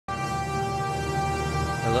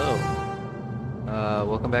Hello.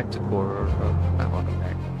 Welcome back to Chorus. Oh, not welcome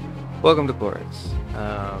back. Welcome to Chorus.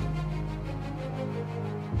 I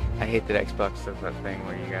hate that Xbox does that thing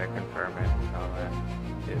where you gotta confirm it and all that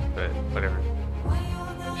shit, but whatever.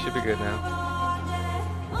 It should be good now.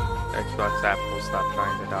 Xbox app will stop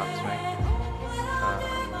trying to dox me.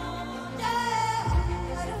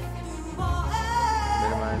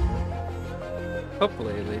 Minimize it.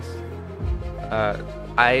 Hopefully, at least.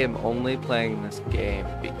 I am only playing this game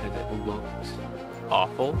because it looked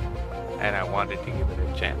awful, and I wanted to give it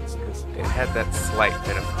a chance because it had that slight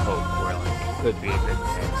bit of hope where like it could be a good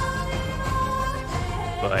game.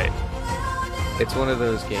 But it's one of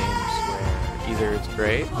those games where either it's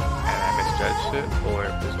great and I misjudged it, or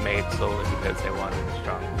it was made solely because they wanted a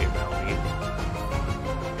strong female lead.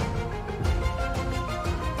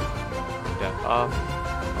 Death off,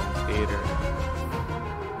 home theater.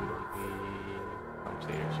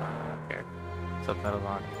 Subtitles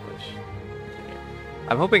on English.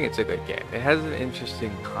 I'm hoping it's a good game. It has an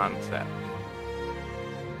interesting concept,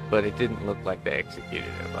 but it didn't look like they executed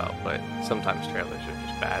it well. But sometimes trailers are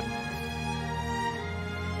just bad.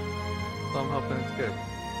 So I'm hoping it's good.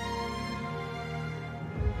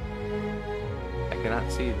 I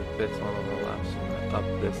cannot see the fifth one on the left, so I'm gonna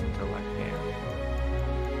up this until I can.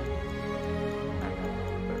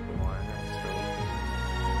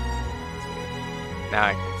 Now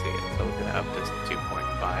I can see it, so we're gonna up this to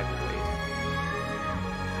 2.5 at least.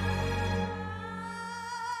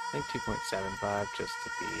 I think 2.75 just to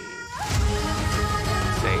be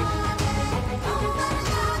safe.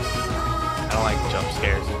 I don't like jump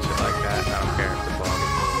scares and shit like that. I don't care if the quality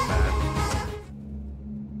is bad.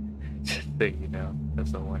 Just so you know,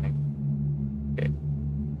 that's a warning. Okay.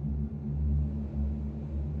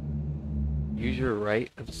 Use your right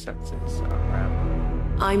of senses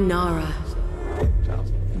around. I'm Nara.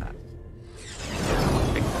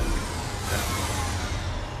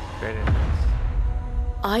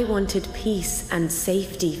 I wanted peace and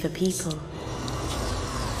safety for people.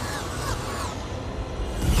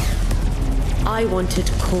 I wanted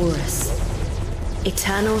Chorus,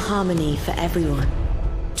 eternal harmony for everyone.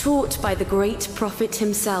 Taught by the great prophet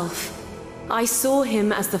himself, I saw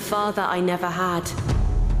him as the father I never had.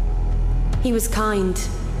 He was kind,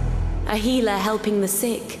 a healer helping the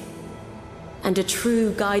sick, and a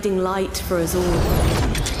true guiding light for us all.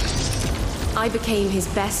 I became his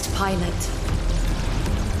best pilot,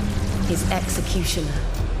 his executioner.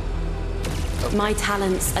 My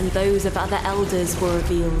talents and those of other elders were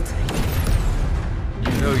revealed.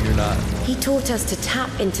 You know you're not. He taught us to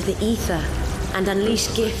tap into the ether and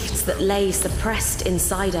unleash gifts that lay suppressed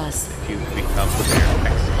inside us. If you become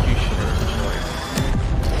their executioner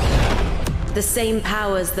of The same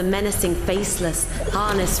powers the menacing faceless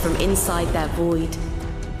harness from inside their void.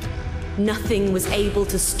 Nothing was able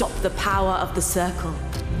to stop the power of the circle.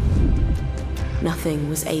 Nothing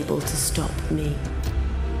was able to stop me.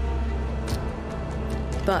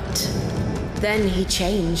 But then he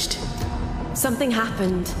changed. Something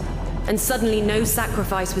happened, and suddenly no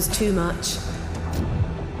sacrifice was too much.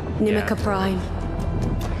 Nimica Prime.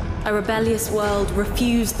 A rebellious world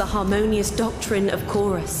refused the harmonious doctrine of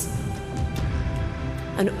Chorus.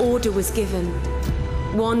 An order was given,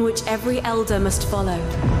 one which every elder must follow,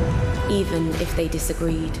 even if they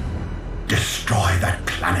disagreed. Destroy that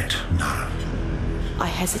planet, Nara. I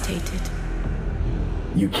hesitated.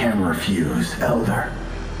 You can refuse, Elder.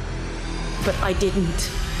 But I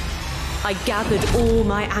didn't. I gathered all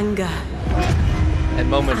my anger. And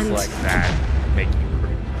moments And- like that make you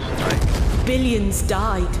cringe. Like, Billions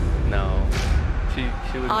died. no. She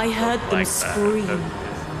was I heard them like scream.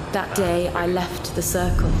 That day I left the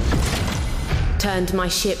circle. Turned my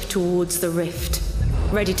ship towards the rift,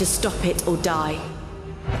 ready to stop it or die.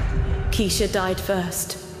 Keisha died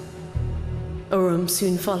first. Urum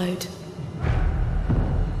soon followed.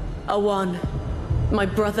 Awan, my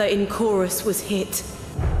brother in Chorus, was hit.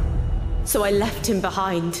 So I left him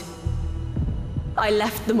behind. I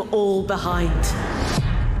left them all behind.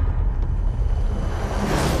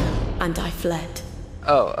 And I fled.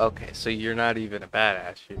 Oh, okay. So you're not even a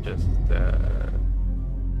badass. You're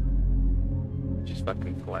just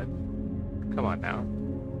fucking fled. Come on now.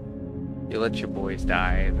 You let your boys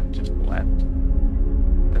die and then just left.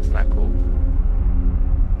 That's not cool.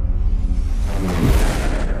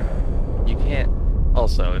 You can't.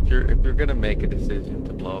 Also, if you're gonna make a decision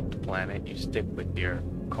to blow up the planet, you stick with your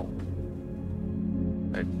cult.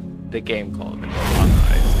 The game cult.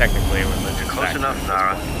 It's technically a religious. Close enough,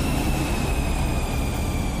 Nara.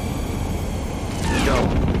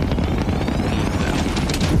 Don't.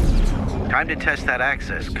 Time to test that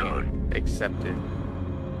access code. Accepted.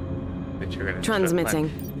 that you're gonna Transmitting.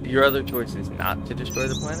 destroy the planet. Your other choice is not to destroy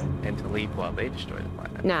the planet and to leave while they destroy the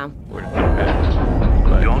planet. Now. Or to leave it.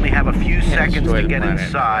 But You only have a few you can't seconds destroy to the get planet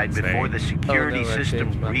inside and say, before the security "Oh, no, I system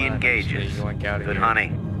changed my mind. I'm just re-engages. gonna yoink out of Good here."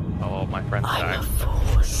 hunting. Oh, all my friends I'm died. a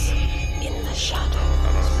force in the shadows. I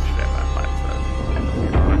don't know if we should have my mind, so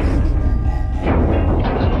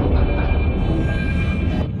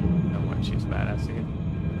no one, she's badass again.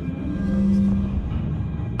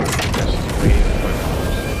 Just wait for the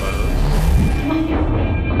close.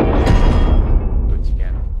 Boots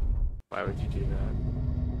again. Why would you do that?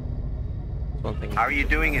 It's one thing. How are you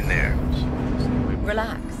doing in there?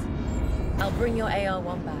 Relax. I'll bring your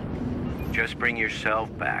AR-1 back. Just bring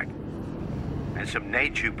yourself back. And some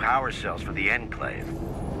Neju power cells for the Enclave.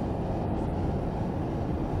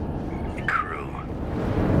 The crew.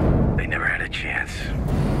 They never had a chance.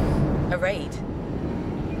 A raid.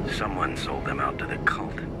 Someone sold them out to the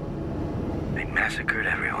cult. They massacred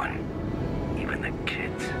everyone. Even the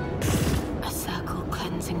kids. A circle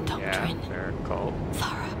cleansing Yeah, doctrine. they're a cult.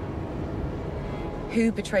 Thorough.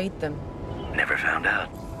 Who betrayed them? Never found out.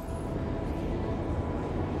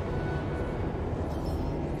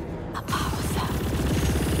 A power cell.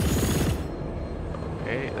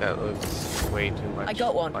 Okay, that looks way too much. I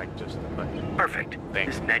got one. Like just a fucking Perfect. thing.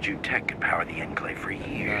 This Neju tech could power the Enclave for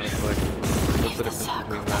years. Not like If the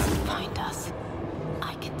circle doesn't find us,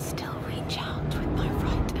 I can still reach out with my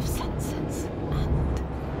right of senses and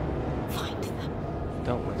find them.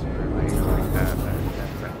 Don't whisper like that.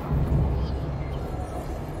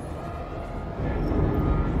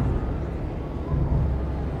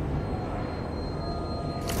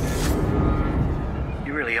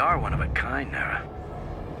 You really are one of a kind, Nara.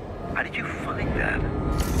 How did you find that?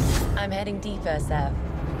 I'm heading deeper, Sev.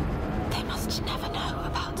 They must never know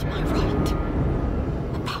about my right.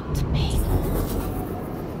 About me.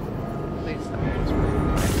 Please stop whispering.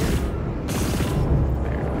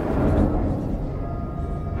 There.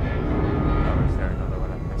 Oh, is there another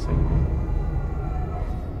one I'm missing?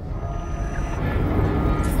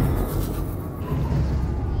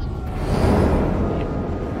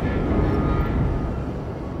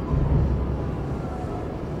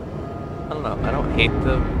 I don't know. I don't hate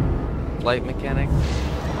the flight mechanics.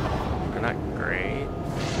 They're not great.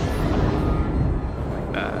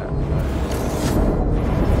 Like that.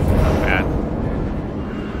 Not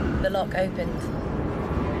bad. The lock opened.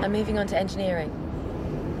 I'm moving on to engineering.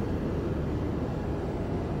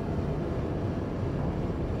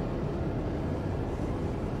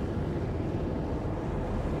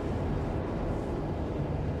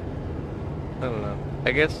 I don't know.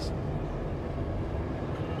 I guess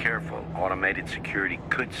Careful, automated security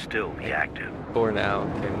could still be active. for now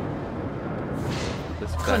can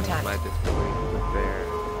suspend Contact. my disbelief with their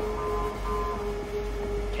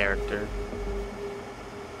character.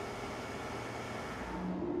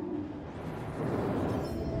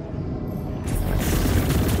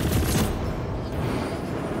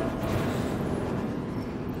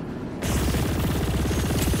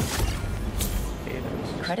 Okay, that was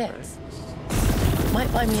just Credits. right.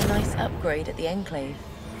 Might buy me a nice upgrade at the Enclave.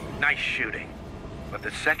 Nice shooting. But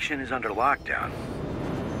the section is under lockdown.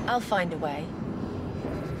 I'll find a way.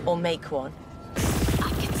 Or make one. I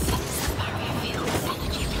can sense the barrier field's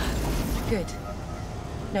energy flow. Good.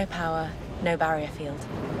 No power, no barrier field.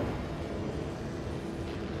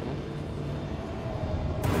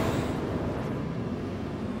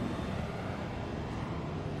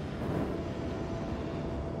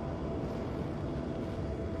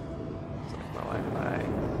 It's like my Wi-Fi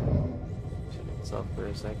shut itself for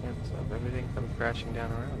a second, so if everything comes crashing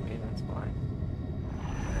down around me, that's fine.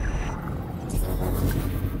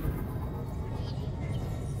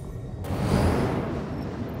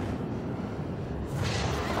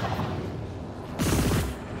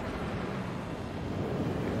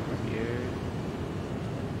 Here.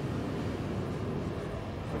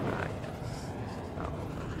 Ah, yes.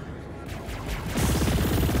 Oh.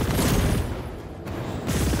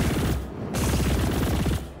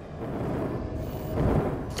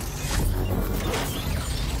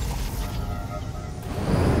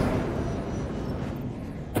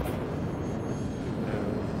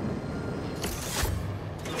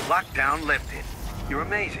 Lockdown lifted. You're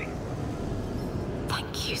amazing.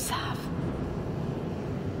 Thank you, Sav.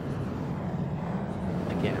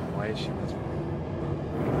 Again, why is she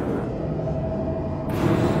whispering?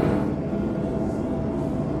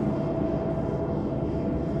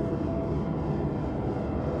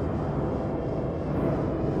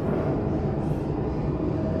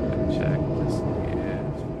 Check to see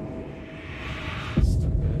if it's still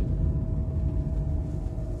good.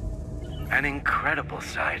 An incredible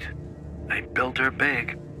sight. They built her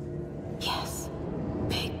big. Yes.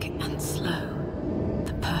 Big and slow.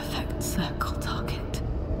 The perfect circle target.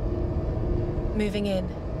 Moving in.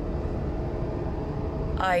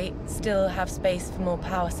 I still have space for more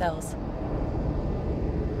power cells.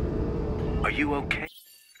 Are you okay?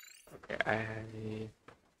 Okay,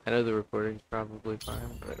 I know the recording's probably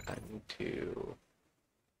fine, but I need to...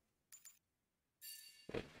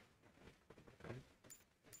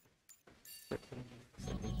 I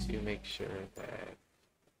need to make sure that...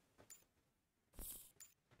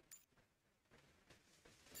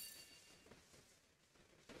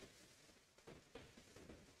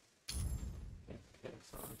 Okay,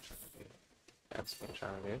 so I'm trying to do... That's what I'm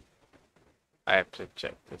trying to do. I have to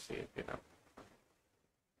check to see if, you know...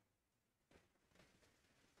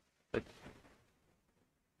 But...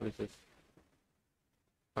 What is this?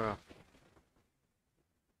 Oh.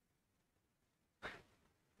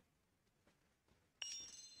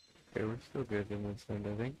 Okay, we're still good in this end,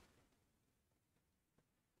 I think.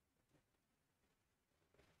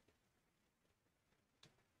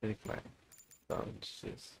 I think my phone's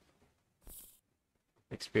just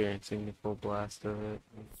experiencing the full blast of it.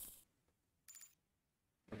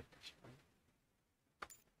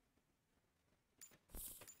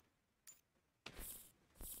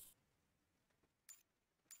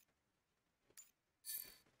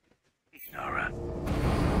 Nara.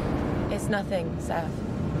 It's nothing, Sav.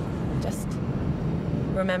 Just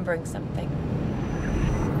remembering something.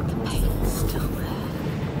 The pain's still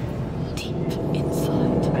there. Deep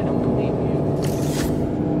inside. I don't believe you.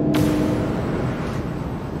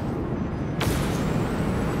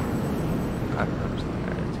 I'm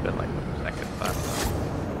sorry. It's been like a second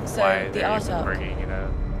thought. So, Why the they're art even arc, bringing it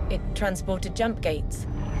up. it transported jump gates.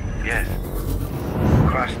 Yes.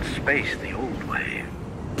 Crossed space the old way.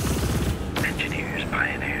 Engineers,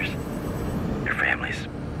 pioneers, their families,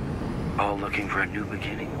 all looking for a new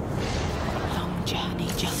beginning. Long journey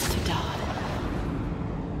just to die.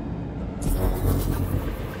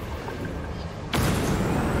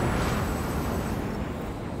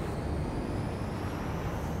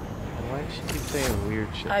 Why does she keep saying weird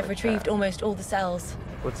shit? I've like retrieved that? almost all the cells.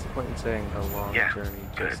 What's the point in saying a long Yeah, journey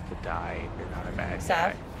good. just to die if you're not a bad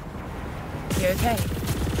Sav? guy? You okay?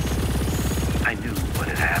 I knew what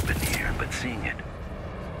had happened here, but seeing it,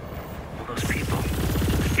 all those people,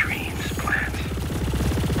 dreams, plans,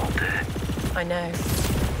 all dead. I know.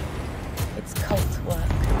 It's cult work.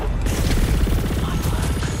 My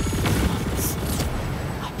work. Once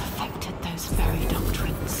I perfected those very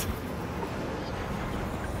doctrines.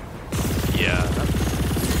 Yeah.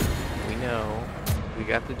 We know. We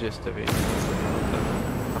got the gist of it. A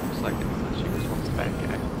couple seconds that she was once a bad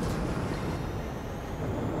guy.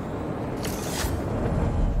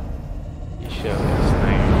 You showed us,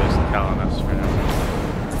 now you're just telling us for now.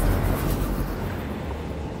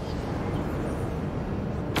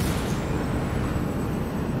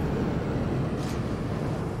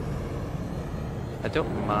 I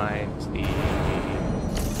don't mind the...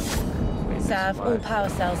 Sav, all power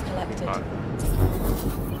cells collected.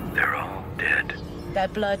 They're all dead. Their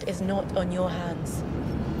blood is not on your hands.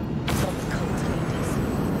 It's on the cult leaders.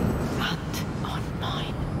 And on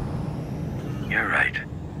mine. You're right.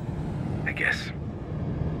 I guess.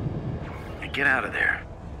 Get out of there.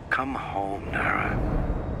 Come home, Nara.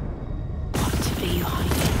 What are you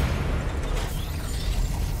hiding?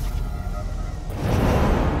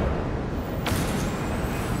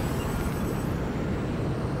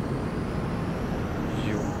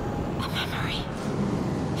 A memory.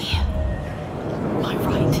 Here. My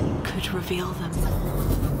right could reveal them.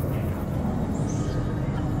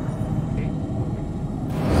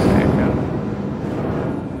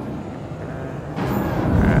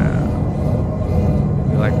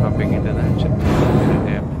 You like bumping into that chip?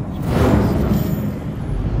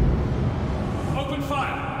 Open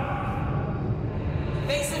fire!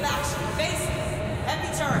 Evasive action! Evasive! Heavy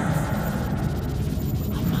turret!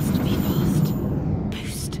 I must be fast.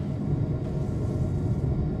 Boost.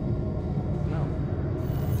 No.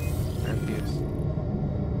 Refuse.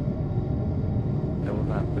 I will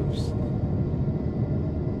not boost.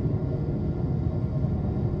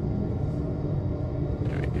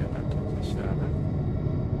 There we go. That took the shot.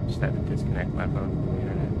 Just had to disconnect my phone from the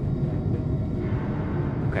internet.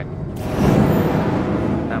 Okay.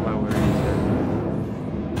 Not my worries.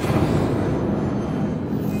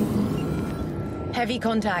 Heavy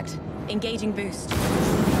contact. Engaging boost.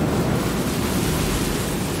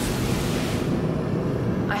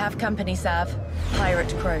 I have company, Sav.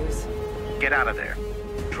 Pirate crows. Get out of there.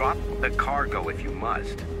 Drop the cargo if you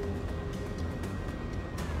must.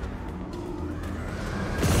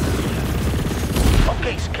 Oh,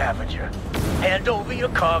 Okay, scavenger. Hand over your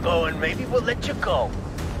cargo and maybe we'll let you go.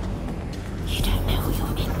 You don't know who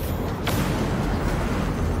you're in for.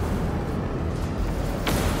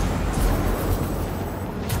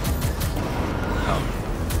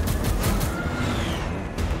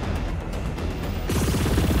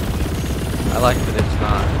 I like that it's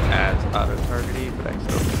not as auto-targety, but I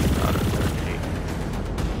still think it's auto-targety.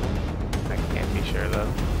 I can't be sure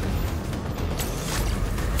though.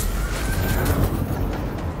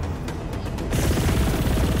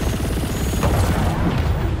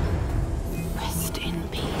 Rest in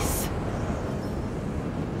peace.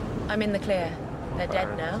 I'm in the clear. They're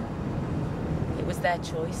dead now. It was their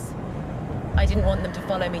choice. I didn't want them to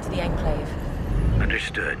follow me to the Enclave.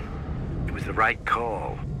 Understood. It was the right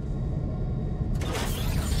call.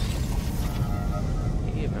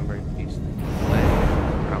 You remember if you used to play,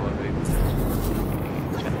 probably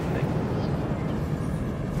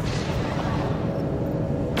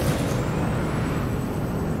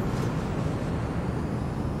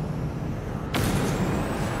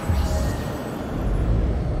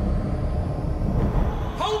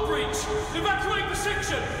Hull breach! Evacuate the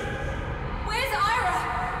section! Where's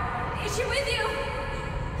Ira? Is she with you?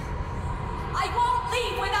 I won't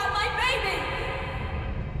leave without my baby!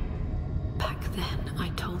 Back then, I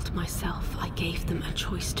told myself I gave them a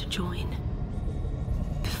choice to join.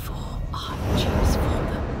 Before I chose for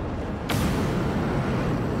them.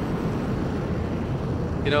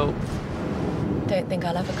 You know, Don't think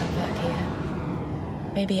I'll ever come back here.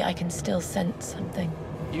 Maybe I can still sense something.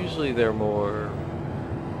 usually they're more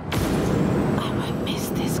I won't miss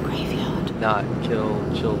this graveyard. not kill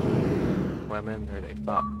children, women, or they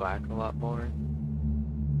fought back a lot more.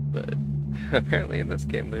 But apparently in this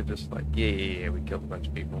game they're just like, yeah, we killed a bunch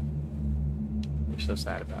of people. They're so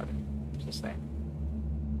sad about it. So sad.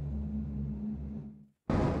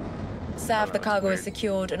 Sav, the cargo is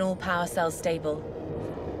secured and all power cells stable.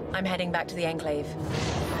 I'm heading back to the Enclave.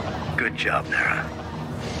 Good job, Nara.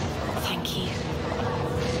 Thank you.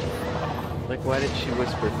 Like, why did she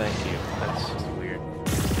whisper thank you? That's just weird.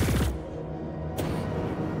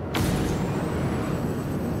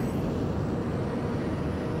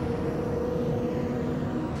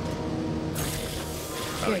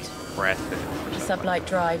 Good. Impressive. The sublight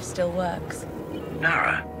drive still works.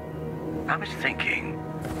 Nara, I was thinking,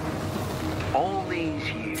 all these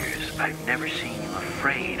years I've never seen you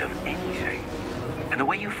afraid of anything. And the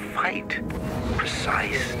way you fight,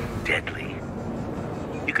 precise and deadly.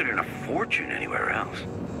 You could earn a fortune anywhere else.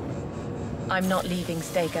 I'm not leaving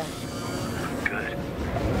Stega. Good.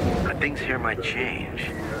 But things here might change.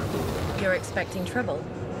 You're expecting trouble?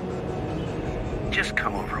 Just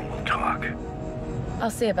come over and we'll talk.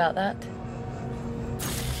 I'll see about that.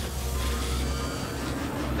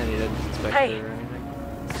 Any inspector Hey. or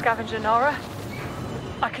anything? Scavenger Nara?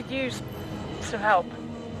 I could use some help.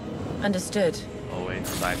 Understood. Always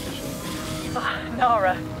side mission.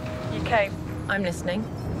 Nara, you came. I'm listening.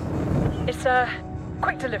 It's a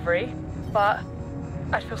quick delivery, but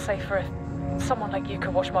I'd feel safer if someone like you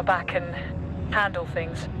could watch my back and handle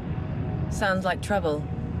things. Sounds like trouble.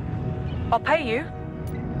 I'll pay you.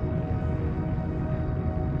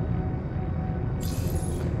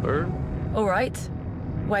 Bird? All right.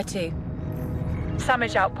 Where to?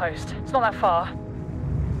 Samage Outpost. It's not that far.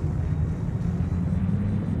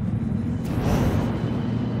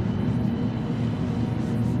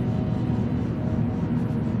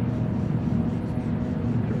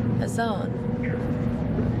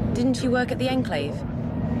 Hazan. Didn't you work at the Enclave?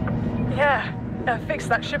 Yeah, I fixed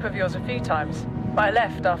that ship of yours a few times, but I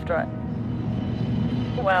left after I...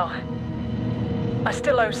 Well, I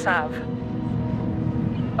still owe Sav.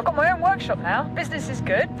 I've got my own workshop now. Business is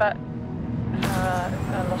good, but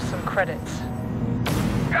I lost some credits.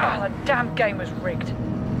 Oh, the damn game was rigged.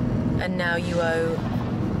 And now you owe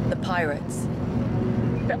the pirates.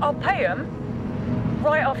 I'll pay them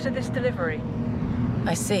right after this delivery.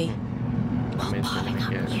 I see. While piling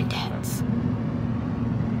up new debts.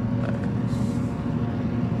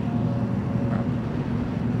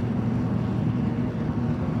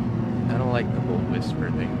 I don't like the whole whisper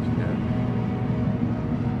thing, you know?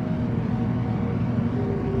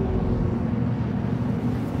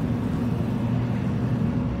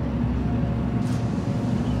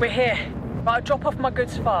 We're here, but I'll drop off my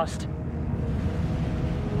goods fast.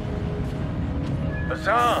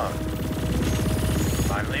 Hazan!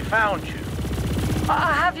 Finally found you.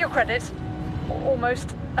 I have your credits.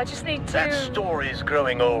 Almost. I just need to... That story's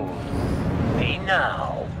growing old. Me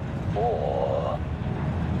now, or...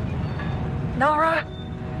 Nara,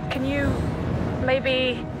 can you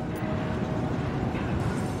maybe...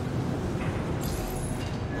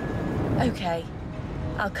 Okay.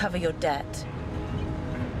 I'll cover your debt.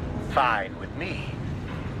 Fine with me.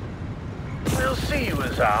 We'll see you,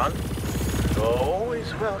 Azan. You're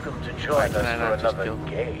always welcome to join us for another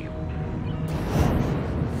game.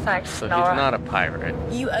 Thanks, So Nora. he's not a pirate.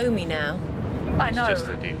 You owe me now. I know. Just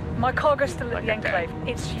a dude. My cargo's still at Like the a dad. Enclave.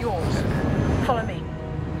 It's yours. Follow me.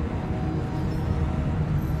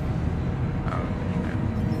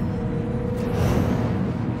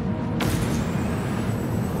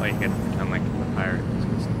 Well, you get to pretend like he's a pirate. It's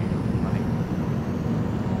supposed to be funny.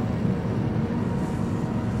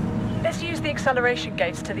 Let's use the acceleration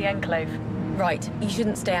gates to the Enclave. Right, you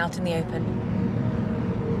shouldn't stay out in the open.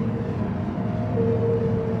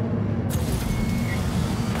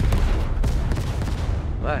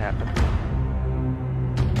 That happened.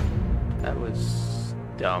 That was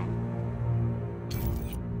dumb.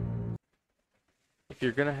 If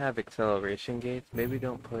you're gonna have acceleration gates, maybe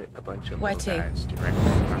don't put a bunch of Where little to? guys directly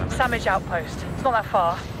in front of it. Samage Outpost. It's not that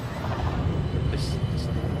far. This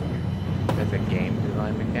as a game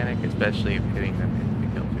design mechanic, especially if hitting them hits the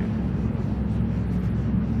kill feed.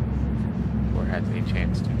 Or has a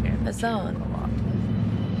chance to damage Azan. you a lot.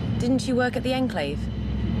 Didn't you work at the Enclave?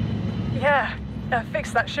 Yeah, I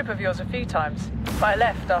fixed that ship of yours a few times, but I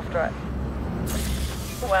left after it.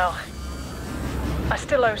 Well, I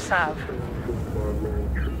still owe Sav.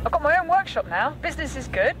 I've got my own workshop now. Business is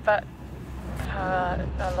good, but I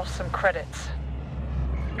lost some credits.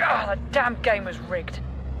 Ah, the damn game was rigged.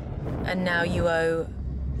 And now you owe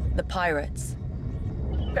the pirates.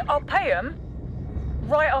 But I'll pay them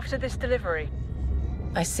right after this delivery.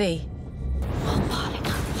 I see. While piling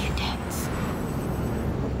up your debts.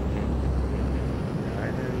 I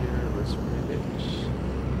know you're a whispery bitch.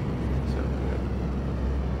 So good.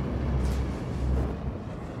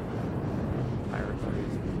 Pirate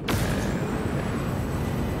buddies.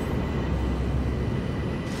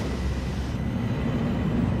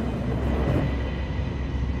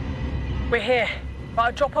 We're here, but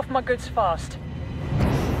I'll drop off my goods fast.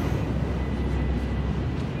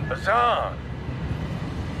 Azan!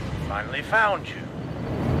 Finally found you.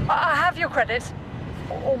 I have your credits.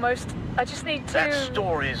 Almost. I just need to... That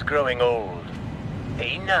story's growing old.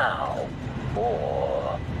 Hey now,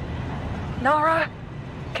 or... Nara,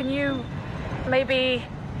 can you maybe...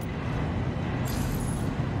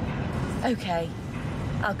 Okay,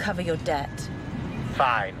 I'll cover your debt.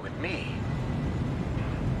 Fine with me.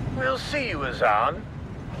 We'll see you, Azan.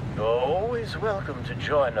 You're always welcome to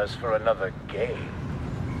join us for another game.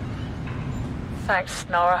 Thanks,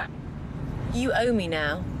 Nara. You owe me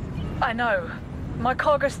now. I know. My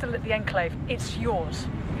cargo's still at the Enclave. It's yours.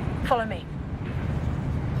 Follow me.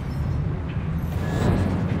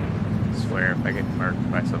 I swear if I get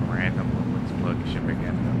murked by some random little explode ship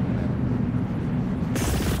again, I'm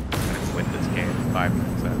gonna quit this game 5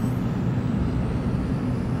 minutes out.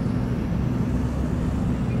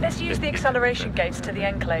 Let's use the acceleration gates to the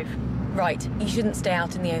Enclave. Right, you shouldn't stay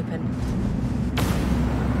out in the open.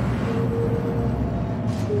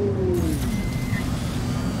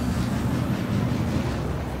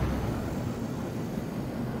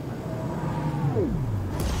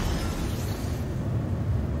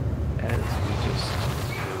 As we just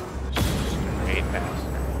straight past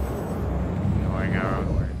her, ignoring our own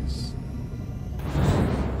words.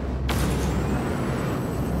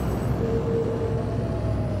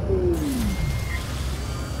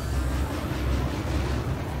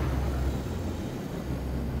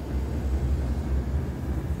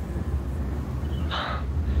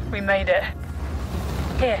 We made it.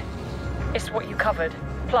 Here. It's what you covered.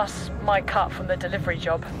 Plus my cut from the delivery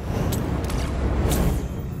job.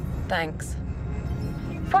 Thanks.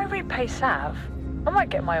 If I repay Sav, I might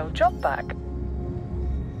get my old job back.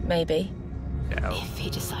 Maybe. Yeah. If he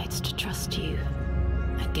decides to trust you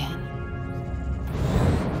again.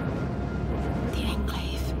 The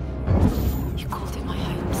Enclave. You called it my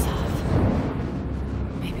home, Sav.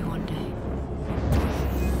 Maybe one day.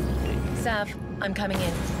 Sav, I'm coming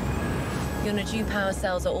in. Your Naju power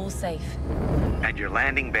cells are all safe. And your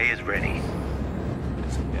landing bay is ready.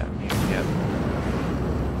 Yeah.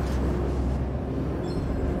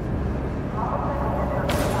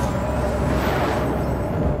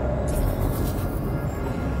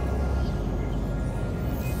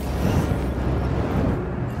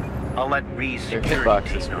 I'll let Ree's Their security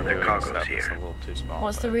hitboxes team know for their doing cargo's stuff is a here. little too small.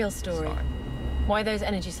 What's the real story? Why those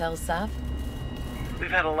energy cells, Sav? We've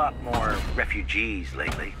had a lot more refugees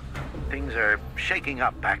lately. Things are shaking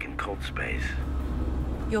up back in Cold Space.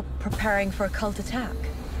 You're preparing for a cult attack?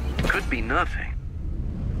 Could be nothing.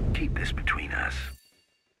 Keep this between us.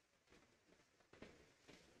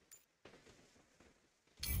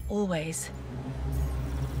 Always.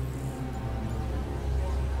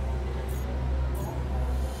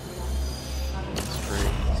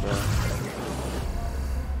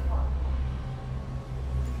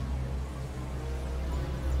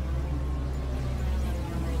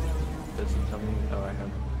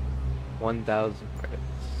 1,000 credits.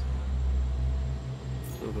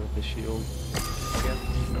 So with the shield, I guess.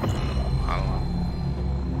 I don't know.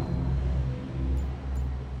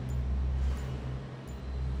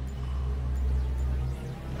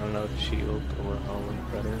 I don't know if shield or home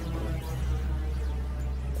better, but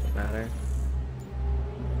doesn't matter.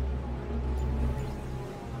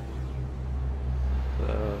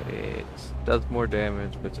 So it does more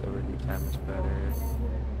damage, but it's over 2 times better.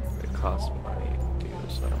 It costs money to do,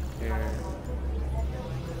 so I don't care.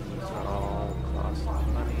 These all cost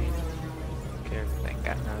money. Don't care if they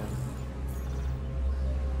got none.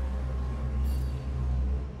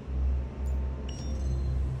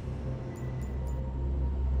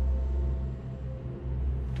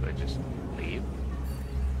 Do I just leave?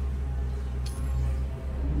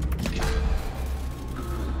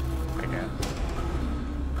 I guess.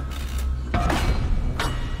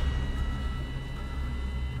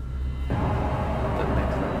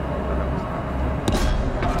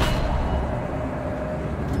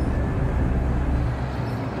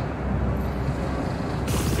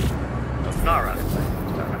 Nara,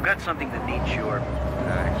 I've got something that needs your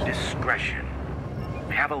discretion.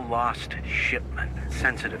 We have a lost shipment,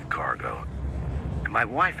 sensitive cargo. And my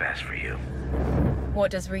wife asked for you. What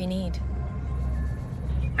does Ree need?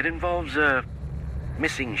 It involves a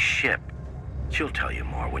missing ship. She'll tell you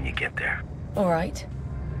more when you get there. All right.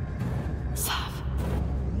 Sav,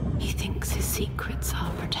 he thinks his secrets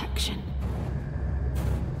are protection.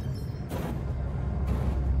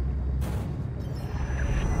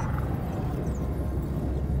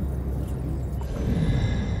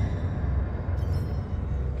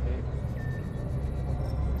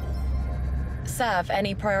 Sav,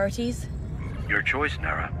 any priorities? Your choice,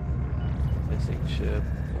 Nara. Missing ship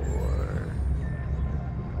or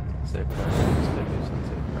safe cargo. Safe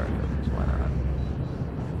cargo. Why not?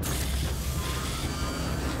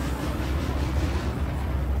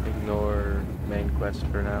 Ignore main quest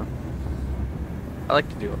for now. I like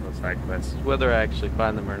to do all those side quests. Whether I actually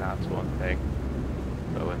find them or not is one thing.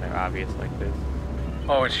 But when they're obvious like this.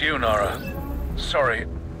 Oh, it's you, Nara. Sorry,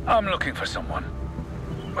 I'm looking for someone.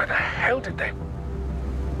 Where the hell did they...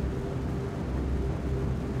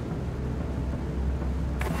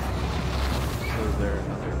 Was there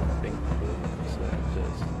another thing to do? So that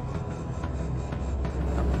just...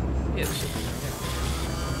 Oh, yeah, it should be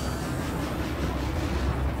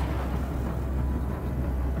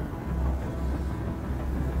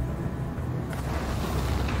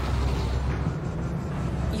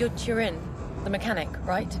okay. You're Turin, the mechanic,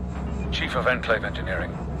 right? Chief of Enclave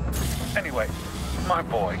Engineering. Anyway, my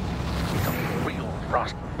boy, he's a real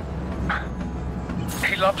rust.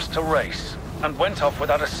 He loves to race, and went off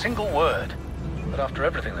without a single word. But after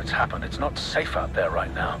everything that's happened, it's not safe out there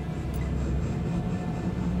right now.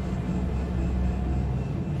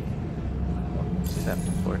 Except,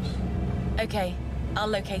 of course. Okay, I'll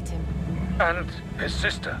locate him. And his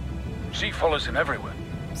sister. She follows him everywhere.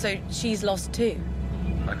 So she's lost too?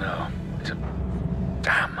 I know. It's a...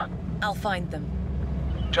 damn. I'll find them.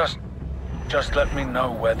 Just let me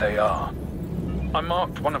know where they are. I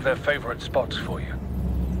marked one of their favorite spots for you.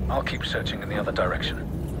 I'll keep searching in the other direction.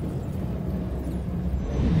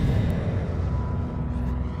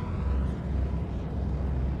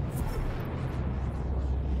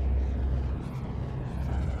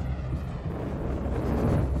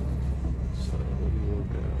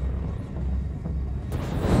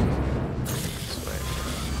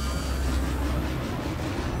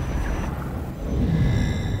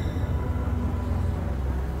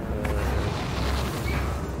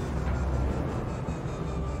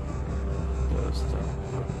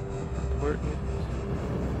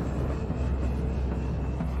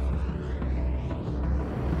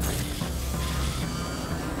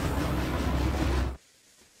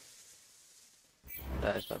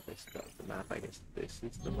 I thought this was the map. I guess this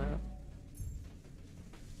is the map.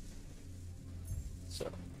 So,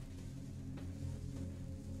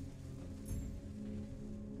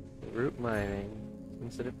 route mining,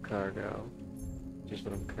 sensitive cargo, which is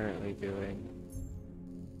what I'm currently doing.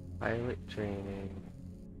 Pilot training.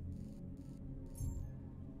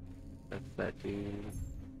 That's that dude.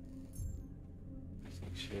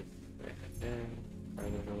 Missing ship.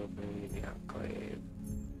 Cargo delivery, the Enclave.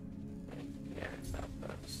 Yeah, it's not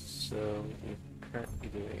those. So we're currently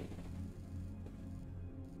doing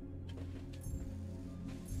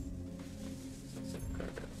sensitive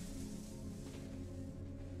cargo.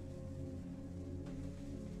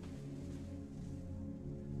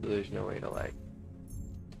 So there's no way to like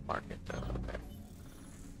mark it though. Okay.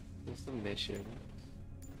 Here's the mission.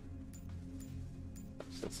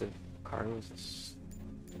 Sensitive cargo is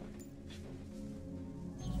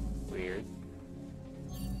Weird.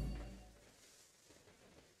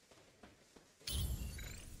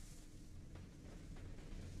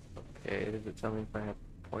 Okay, does it tell me if I have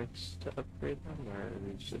points to upgrade them, or is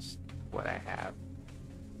it just what I have?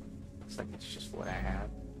 Looks like it's just what I have.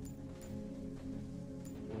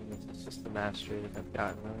 I guess it's just the mastery that I've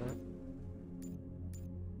gotten of it.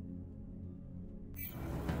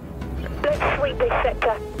 Let's sweep this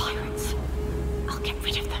sector. Pirates. I'll get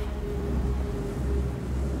rid of them.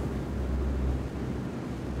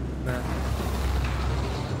 Nah.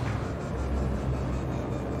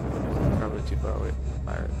 Probably too far away from the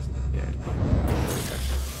pirates. Yeah.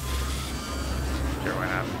 Sure, why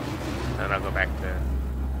not? Then I'll go back to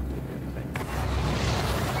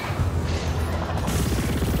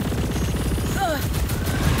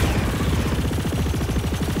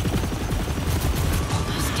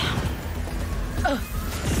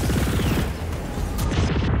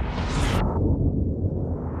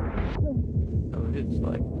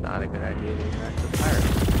not a good idea to interact with pirates.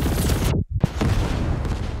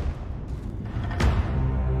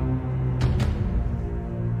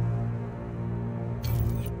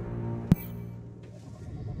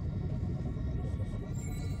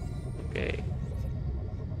 Okay.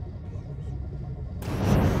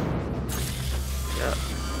 Yep,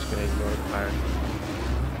 just gonna ignore the pirates.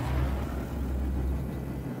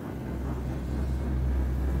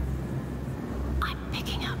 I'm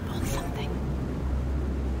picking up on something.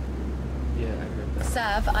 Yeah, I heard that.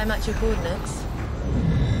 Sav, I'm at your coordinates.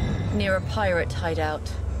 Near a pirate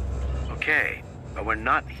hideout. Okay, but we're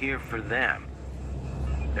not here for them.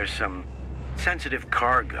 There's some sensitive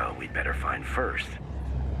cargo we'd better find first.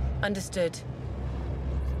 Understood.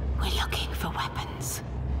 We're looking for weapons.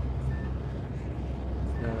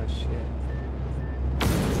 Oh shit.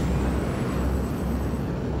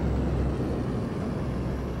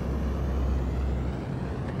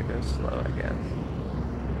 I go slow, I guess.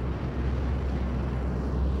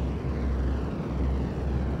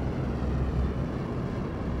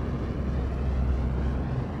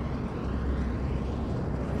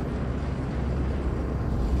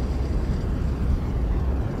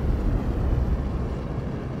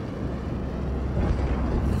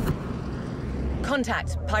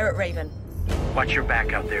 Contact, Pirate Raven. Watch your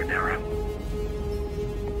back out there, Nara.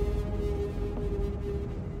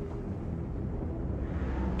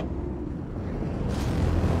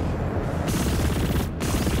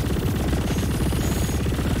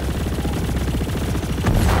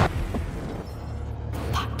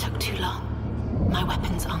 That took too long. My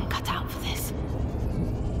weapons aren't cut out for this.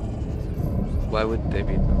 Why would they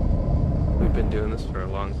be? We've been doing this for a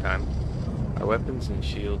long time. Our weapons and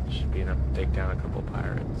shields should be enough to take down a couple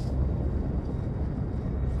pirates.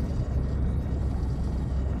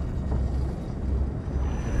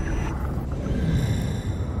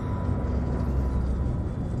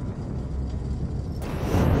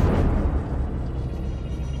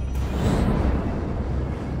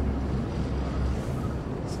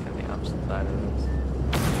 It's kind of the opposite side of this.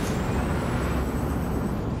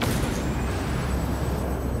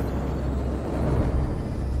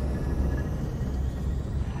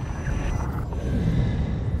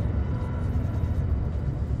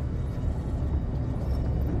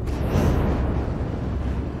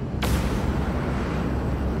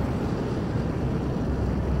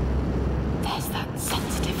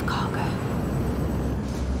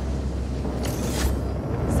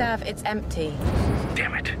 It's empty.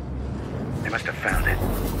 Damn it. They must have found it.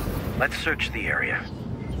 Let's search the area. I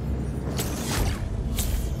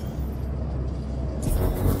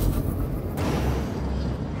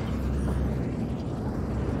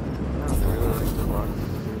really like to walk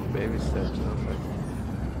through baby steps.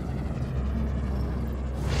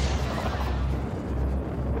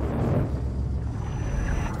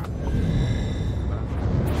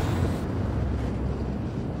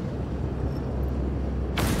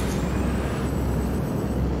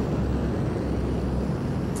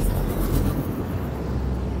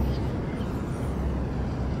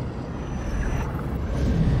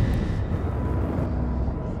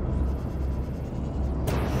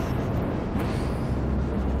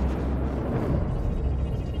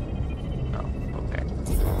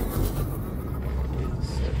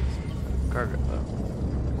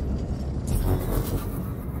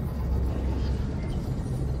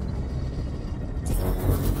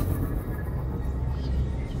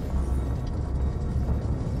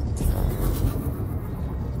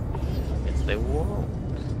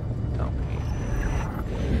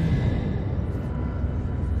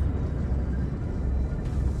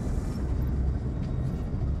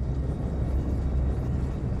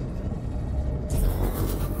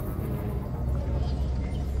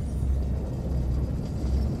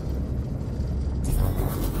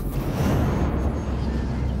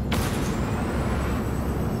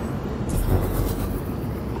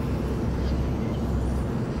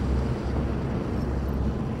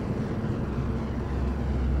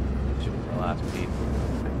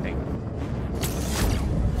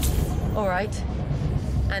 All right.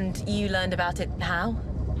 And you learned about it how?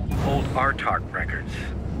 Old Artok records.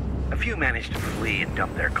 A few managed to flee and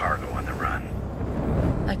dump their cargo on the run.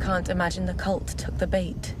 I can't imagine the cult took the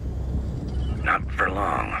bait. Not for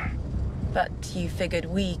long. But you figured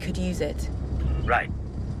we could use it. Right.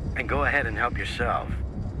 And go ahead and help yourself.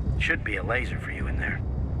 Should be a laser for you in there.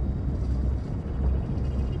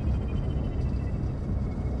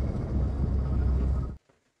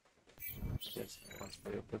 Just once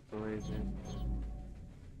they put the laser,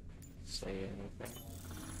 say anything.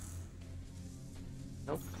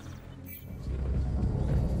 Nope.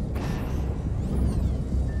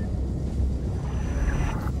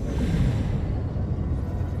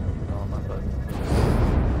 Oh, my button.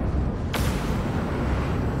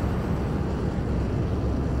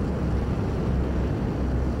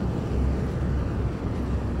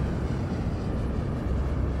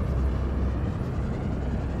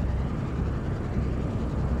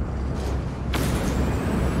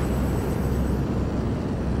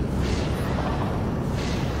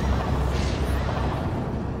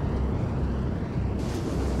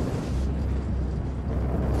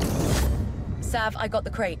 Sav, I got the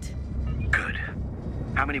crate. Good.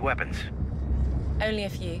 How many weapons? Only a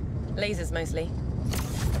few. Lasers mostly.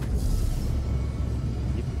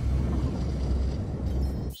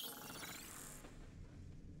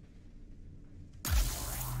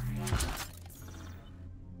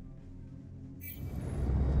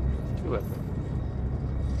 Two weapons.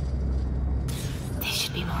 They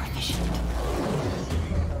should be more efficient.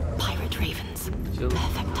 Pirate ravens.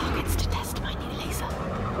 Perfect targets to test my new laser.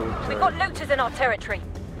 We've got looters in our territory.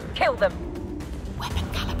 Kill them. Weapon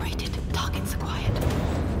calibrated. Targets acquired.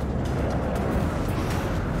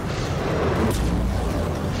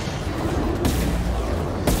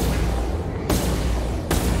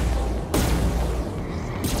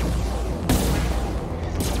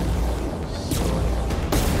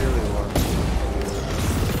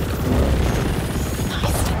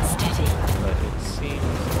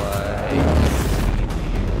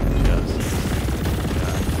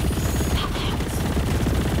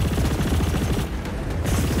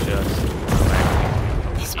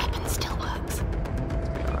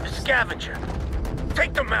 Scavenger!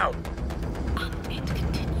 Take them out! And it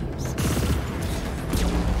continues.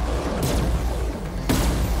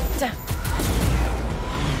 Damn.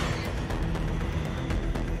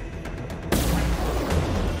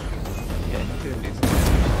 Yeah, you can do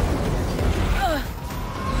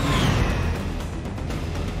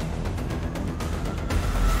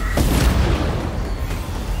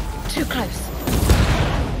Too close.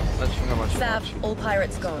 Let's see how much. Sav, all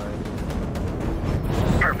pirates gone.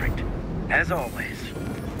 Perfect. As always.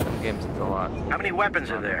 The game's a lot. How many weapons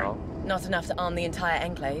are there? Not enough to arm the entire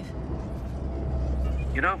enclave.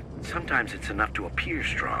 You know, sometimes it's enough to appear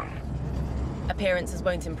strong. Appearances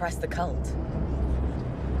won't impress the cult.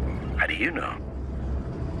 How do you know?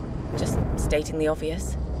 Just stating the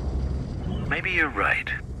obvious. Maybe you're right.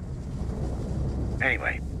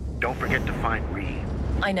 Anyway, don't forget to find Ree.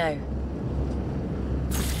 I know.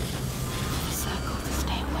 The circle to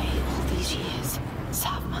stay away all these years.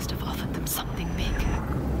 Sav must have offered them something big.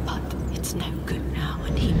 But it's no good now,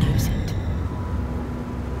 and he knows it.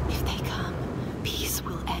 If they come, peace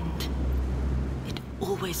will end. It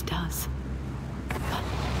always does. But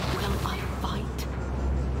will I fight?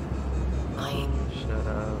 Shut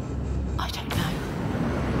up. I don't know.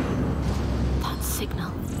 That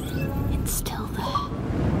signal, it's still there.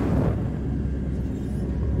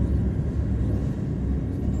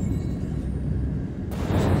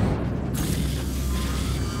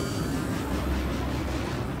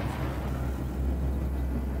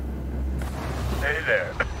 Hey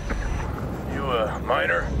there. You a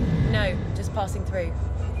miner? No, just passing through.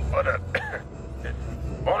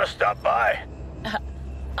 Wanna stop by?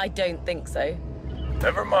 I don't think so.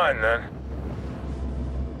 Never mind then.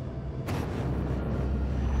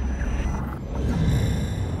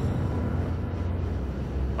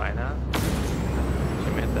 Why not? She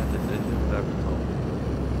made that decision, that was all.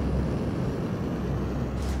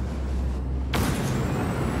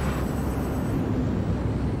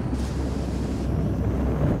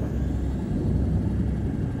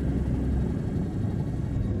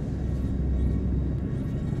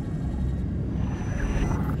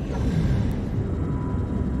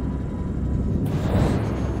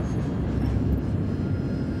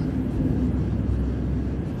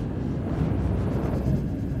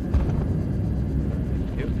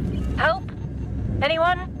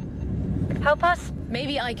 Anyone? Help us?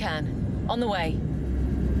 Maybe I can. On the way.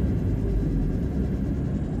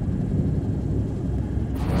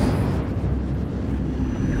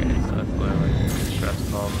 Okay, so that's literally stress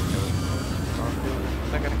balls.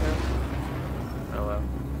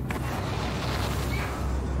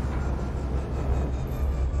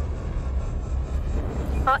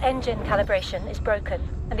 engine calibration is broken,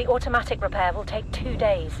 and the automatic repair will take 2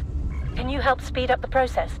 days. Can you help speed up the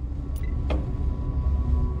process?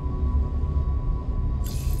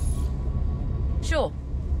 Sure.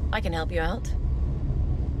 I can help you out.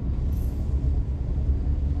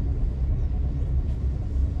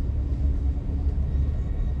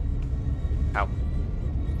 Ow.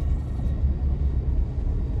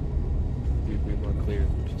 You'd be more clear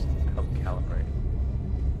than just help calibrate.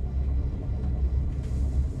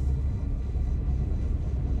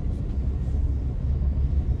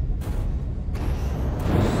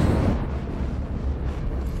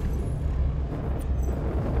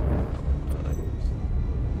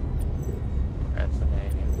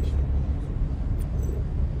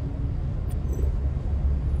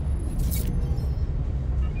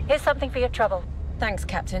 Here's something for your trouble. Thanks,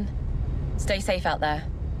 Captain. Stay safe out there.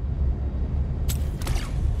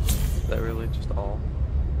 Is that really just all?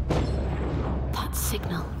 That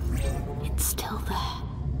signal, it's still there.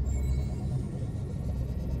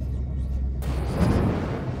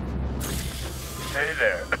 Hey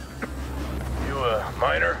there. You a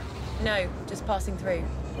miner? No, just passing through.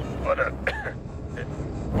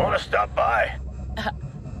 Wanna stop by?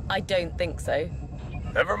 I don't think so.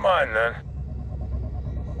 Never mind then.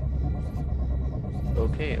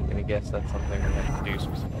 Okay, I'm gonna guess that's something we have to do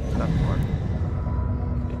specific stuff for.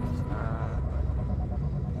 It's not...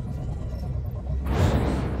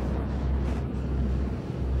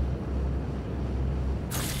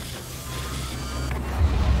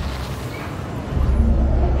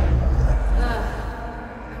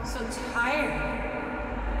 I'm so tired. I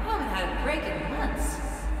haven't had a break in months.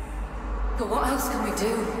 But what else can we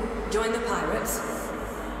do? Join the pirates?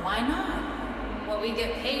 Why not? What we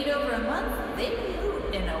get paid over a month, they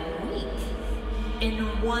loot in a week. In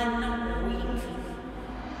 1 week.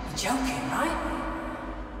 You're joking, right?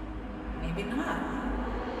 Maybe not.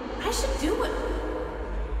 I should do it.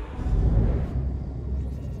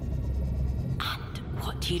 And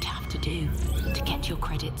what you'd have to do to get your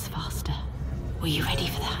credits faster. Were you ready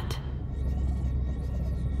for that?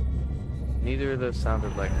 Neither of those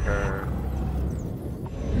sounded like her.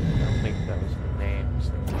 I don't think that was her name,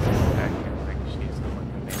 so I can't think she's the one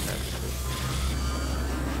who made that decision.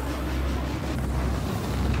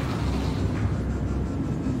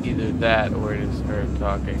 Either that or it is her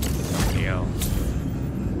talking to somebody else.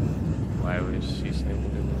 Why was she saying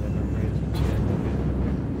that it was never raised?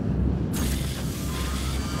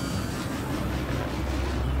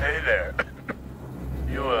 Hey there.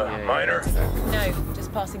 You a miner? No,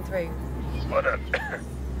 just passing through.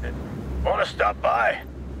 Wanna stop by?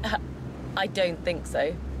 I don't think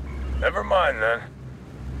so. Never mind then.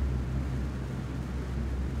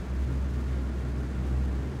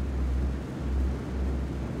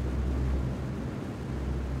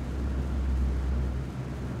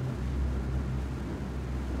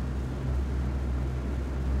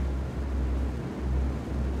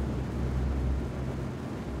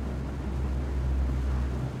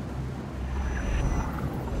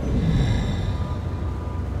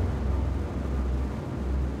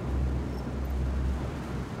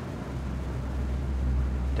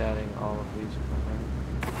 Adding all of these from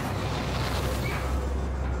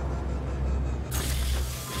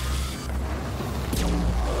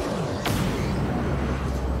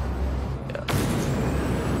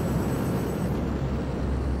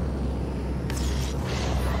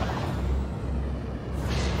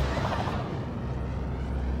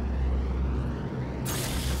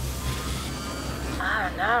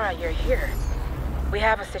Ah, Nara, you're here. We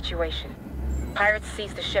have a situation. Pirates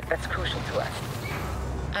seized the ship that's crucial to us.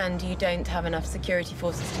 And you don't have enough security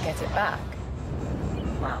forces to get it back?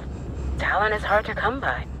 Well, talent is hard to come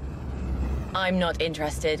by. I'm not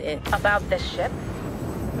interested in... About this ship?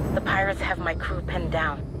 The pirates have my crew pinned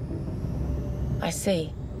down. I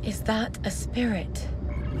see. Is that a spirit?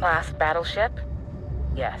 Class battleship?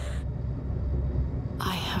 Yes.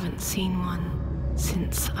 I haven't seen one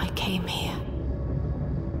since I came here.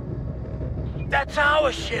 That's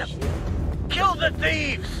our ship! Kill the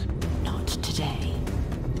thieves! Not today.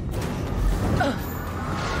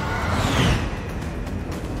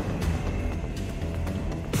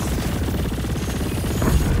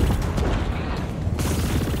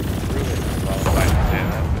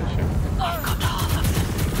 I've got half of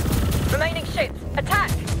them. Remaining ships,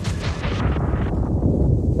 attack!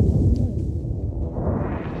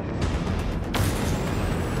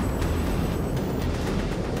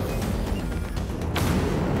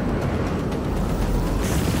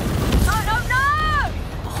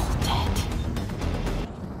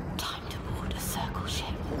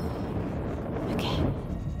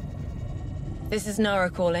 This is Nara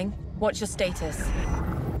calling. What's your status?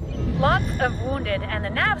 Lots of wounded, and the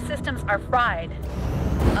nav systems are fried.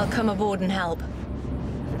 I'll come aboard and help.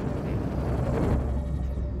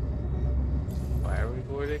 Why are we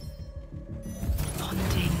boarding?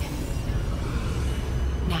 Bonding.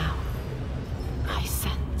 Now, I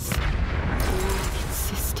sense all its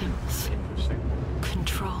systems,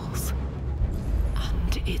 controls,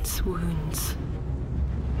 and its wounds.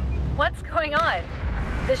 What's going on?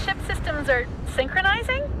 The ship systems are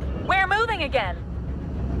synchronizing? We're moving again.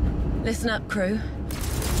 Listen up, crew.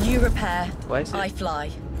 You repair, I fly.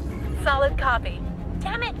 Solid copy.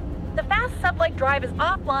 Damn it! The fast sublight drive is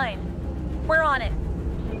offline. We're on it.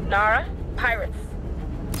 Nara, pirates.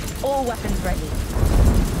 All weapons ready.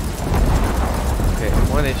 Okay,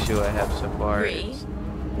 one issue I have so far is...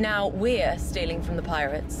 Now we're stealing from the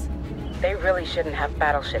pirates. They really shouldn't have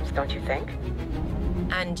battleships, don't you think?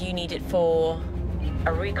 And you need it for?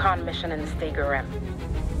 A recon mission in the Steger Rim.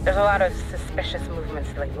 There's a lot of suspicious movements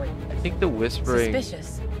lately. I think the whispering...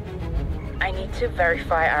 Suspicious? I need to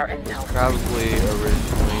verify our intel. Probably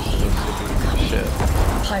originally supposed to be the ship.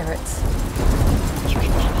 Pirates. You can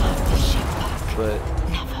never have this ship back. But...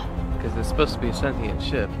 Never. Because it's supposed to be a sentient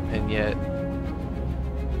ship, and yet...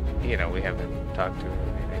 You know, we haven't talked to it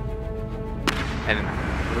or anything.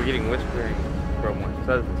 And we're getting whispering from what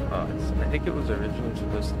says it's us. And I think it was originally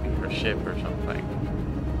supposed to be her ship or something.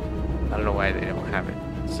 I don't know why they don't have it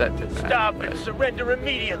set to that. Stop and surrender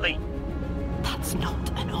immediately! That's not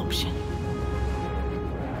an option.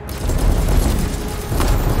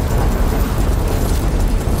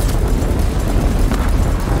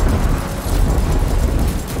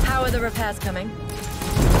 How are the repairs coming?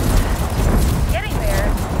 Getting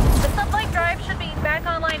there. The sublight drive should be back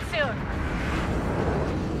online soon.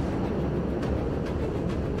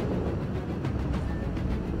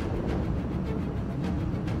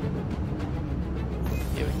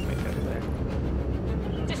 Yeah, we can make that there.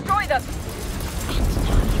 Destroy them!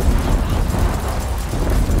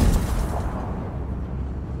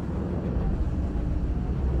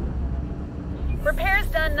 Repairs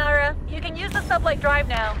done, Nara. You can use the sublight drive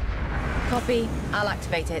now. Copy. I'll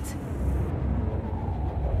activate it.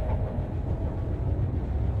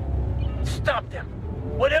 Stop them!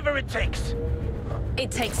 Whatever it takes! It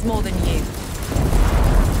takes more than you.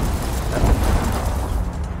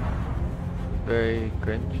 Very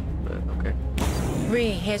cringe, but okay.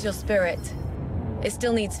 Ree, here's your spirit. It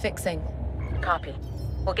still needs fixing. Copy.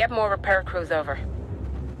 We'll get more repair crews over.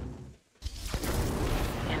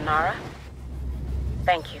 And Nara?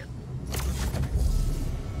 Thank you.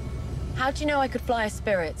 How'd you know I could fly a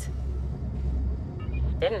spirit?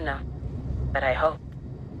 Didn't know. But I hoped.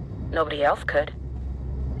 Nobody else could.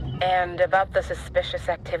 And about the suspicious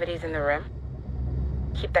activities in the Rim?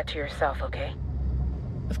 Keep that to yourself, okay?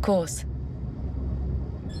 Of course.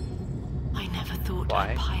 I never thought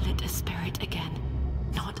I'd pilot a spirit again.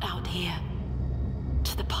 Not out here.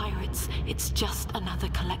 To the pirates, it's just another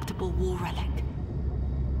collectible war relic.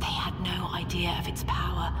 They had no idea of its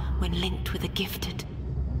power when linked with a gifted.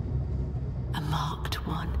 A marked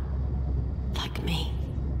one. Like me.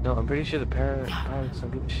 No, I'm pretty sure the pirates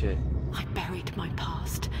don't give a shit. I buried my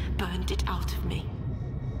past, burned it out of me.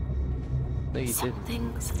 No, you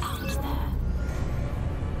didn't. Something's out there.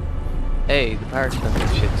 Hey, the pirates don't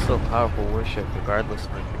give a shit. It's still a powerful warship, regardless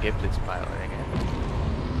of if the gifted's piloting it.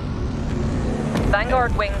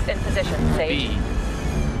 Vanguard wings in position, Sage.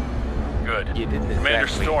 Good. You didn't Commander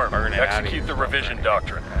exactly Storm, burn it out of execute the yourself revision or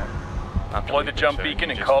doctrine. Deploy the jump beacon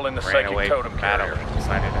and call in the ran psychic away totem from battle carrier. and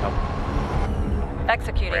decided to help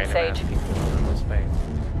Executing, random Sage. ass people in this space.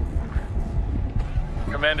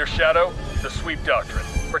 Commander Shadow, the sweep doctrine.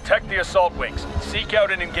 Protect the assault wings. Seek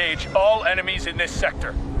out and engage all enemies in this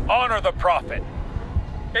sector. Honor the Prophet.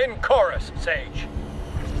 In chorus, Sage.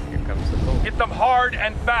 Here comes the boat. Hit them hard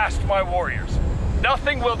and fast, my warriors.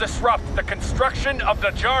 Nothing will disrupt the construction of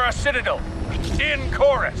the Jara Citadel. In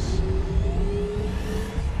chorus.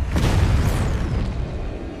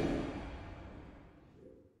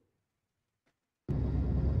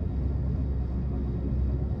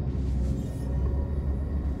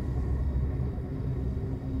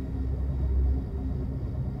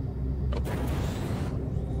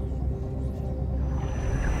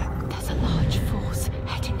 There's a large force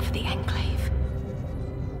heading for the Enclave.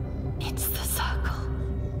 It's the Circle.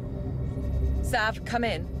 Sav, come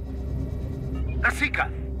in. Asika,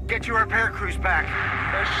 get your repair crews back.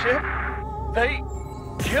 The ship? They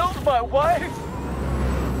killed my wife?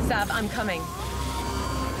 Sav, I'm coming.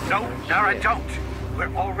 No, Nara, don't.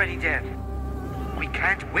 We're already dead. We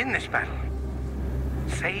can't win this battle.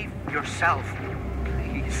 Save yourself,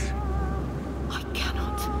 please. I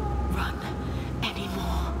cannot run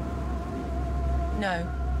anymore. No.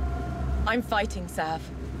 I'm fighting, Sav.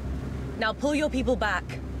 Now pull your people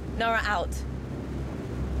back. Nara out.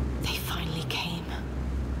 They finally came.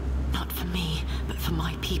 Not for me, but for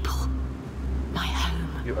my people. My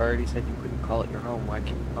home. You already said you couldn't call it your home. Why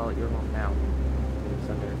can't you call it your home now? It's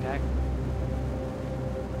under attack.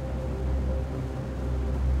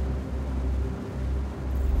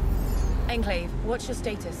 Enclave, what's your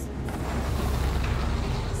status?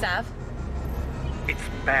 Sav? It's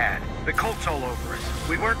bad. The cult's all over us.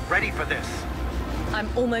 We weren't ready for this. I'm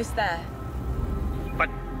almost there. But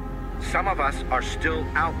some of us are still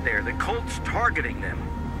out there. The cult's targeting them.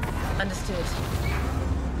 Understood.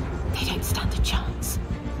 They don't stand a chance.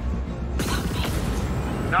 Without me.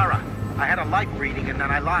 Nara, I had a light reading and then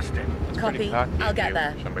I lost it. Copy. I'll get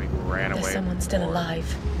there. Somebody who ran away. There's someone still alive.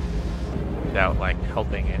 Without, like,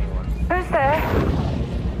 helping anyone. Who's there?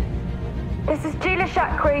 This is Jila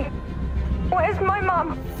Shakri. Where's my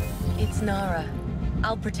mum? It's Nara.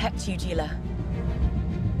 I'll protect you, Jila.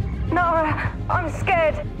 Nara, I'm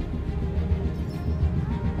scared.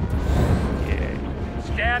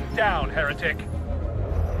 Stand down, heretic.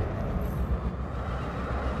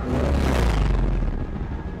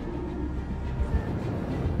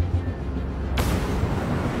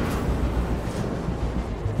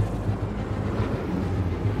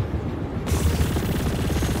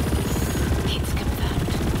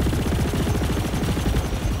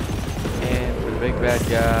 Big bad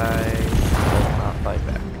guy will not fight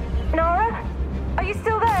back. Nara? Are you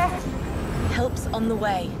still there? Help's on the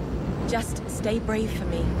way. Just stay brave for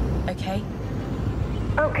me, okay?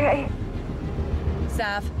 Okay.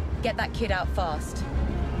 Sav, get that kid out fast.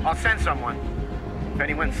 I'll send someone. If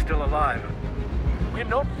anyone's still alive. We're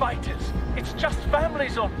not fighters. It's just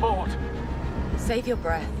families on board. Save your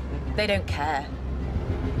breath. They don't care.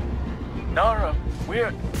 Nara,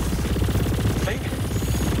 we're...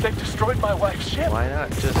 They've destroyed my wife's ship. Why not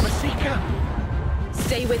just... Masika!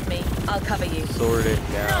 Stay with me. I'll cover you. Sort it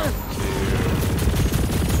down to...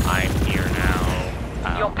 I'm here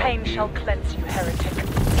now. Your pain shall cleanse you, heretic.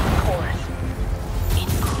 Chorus.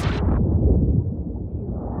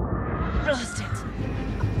 Lost it.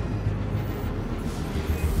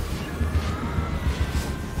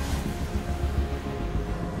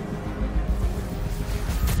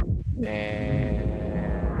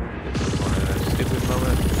 And this is one of those stupid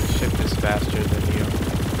moments. The ship is faster than you.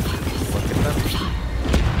 Look at them.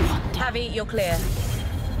 Tavi, you're clear.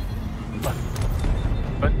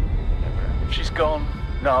 But she's gone,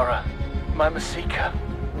 Nara. My Masika.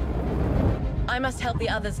 I must help the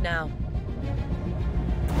others now.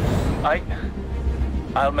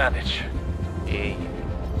 I'll manage. Yeah.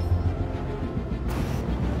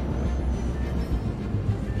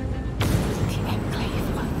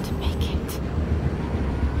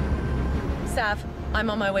 Sav, I'm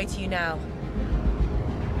on my way to you now.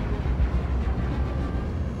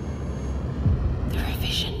 The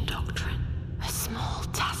revision doctrine. A small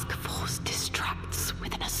task force distracts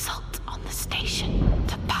with an assault on the station.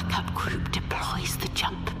 The backup group deploys the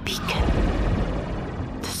jump beacon.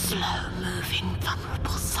 The slow-moving,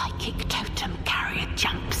 vulnerable psychic totem carrier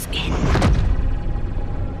jumps in.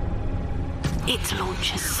 It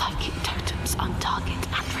launches psychic totems on target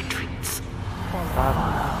and retreats.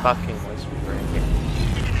 Fucking was breaking.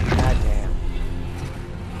 Goddamn.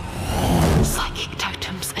 Psychic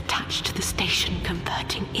totems attached to the station,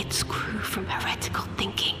 converting its crew from heretical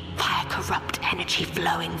thinking via corrupt energy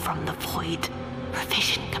flowing from the void.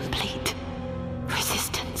 Revision complete.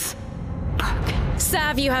 Resistance broken.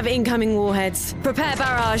 Sav, you have incoming warheads. Prepare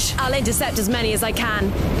barrage. I'll intercept as many as I can.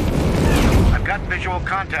 I've got visual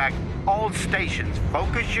contact. All stations,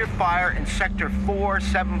 focus your fire in sector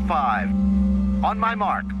 475. On my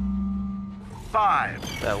mark.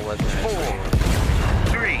 5. That wasn't 4,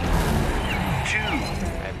 3, 2,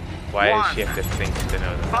 and why 1. does she have to think to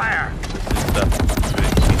know that? Fire! This is stuff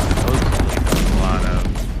she's supposedly done a lot of.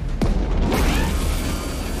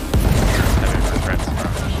 Having her friends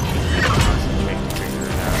concentrate to figure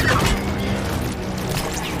it out.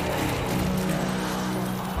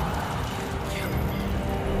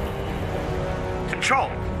 Control!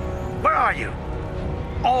 Where are you?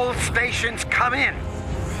 All stations come in!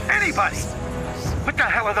 Anybody! What the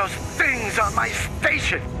hell are those things on my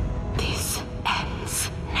station? This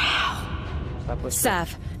ends now.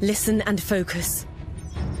 Sav, listen and focus.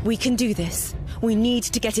 We can do this. We need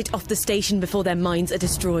to get it off the station before their minds are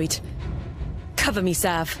destroyed. Cover me,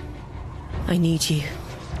 Sav. I need you.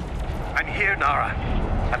 I'm here, Nara.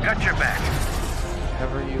 I've got your back.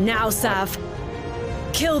 Cover you. Now, Sav.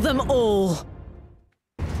 Kill them all.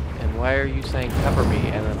 And why are you saying cover me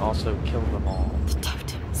and then also kill them all? The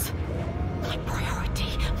totems. My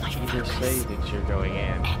priority, my you focus. just say that you're going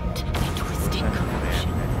in. End the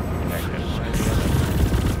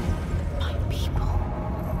My people.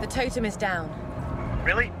 The totem is down.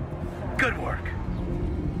 Really? Good work.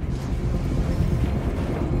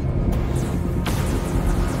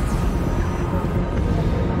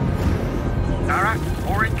 Nara,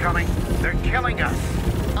 more incoming. They're killing us.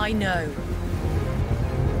 I know.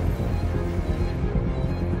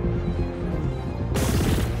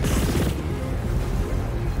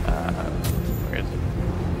 Where is it?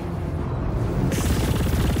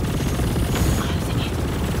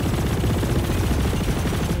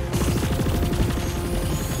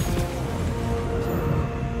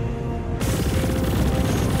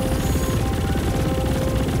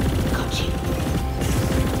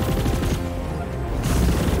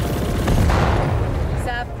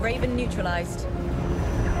 Raven neutralized.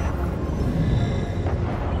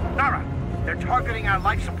 Nara, they're targeting our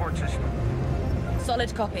life support system.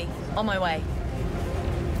 Solid copy. On my way.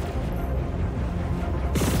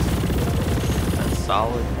 A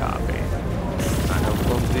solid copy. I hope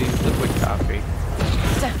we'll see liquid copy.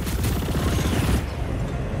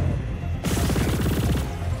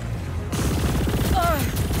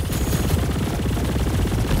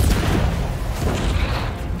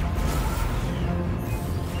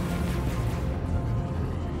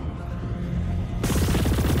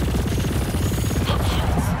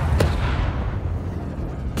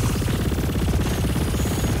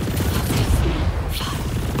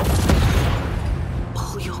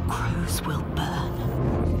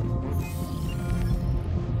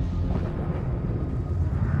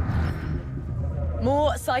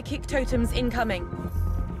 Psychic totems incoming.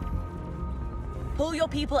 Pull your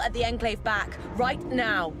people at the Enclave back, right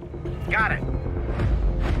now. Got it.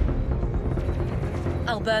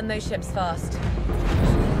 I'll burn those ships fast.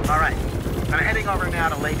 All right. I'm heading over now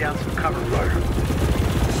to lay down some cover fire.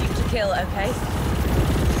 Shoot to kill, okay?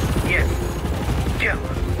 Yes. Kill.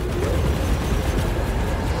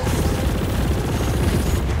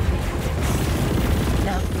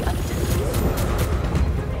 Now for the other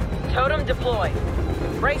totem deploy.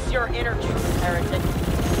 Brace your inner truth, heretic.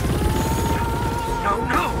 No,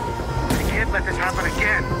 no! I can't let this happen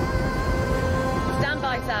again. Stand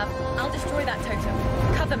by, Sav. I'll destroy that totem.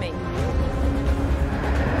 Cover me.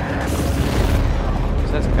 It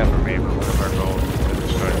says cover me, but one of our goals is to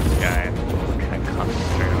destroy this guy, and we're gonna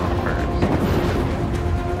concentrate on first.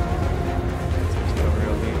 There's no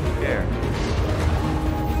real need to care.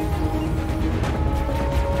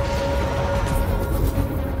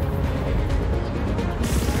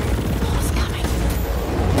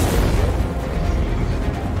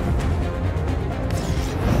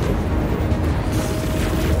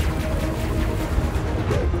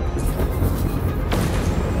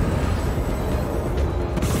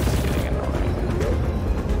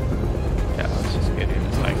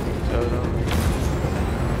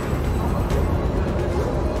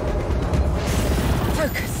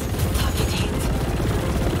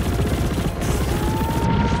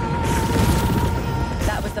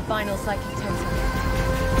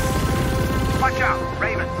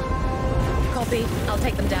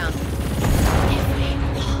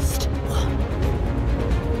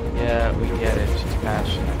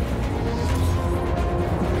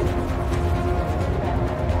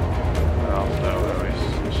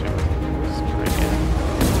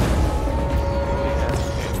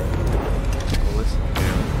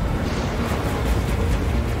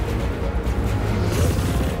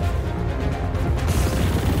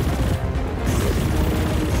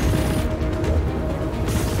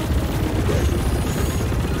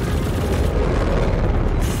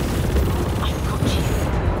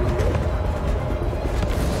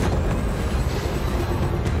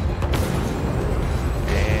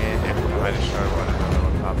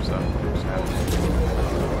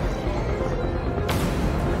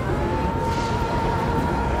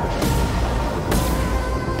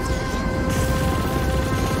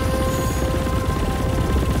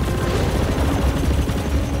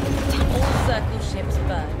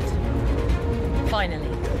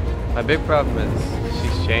 My big problem is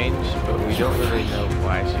she's changed, but we don't really know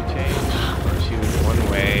why she changed. Or she was one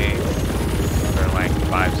way for like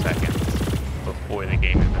 5 seconds before the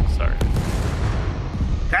game even started.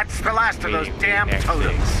 That's the last of those damn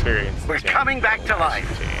totems. We're coming back to life.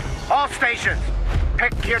 All stations,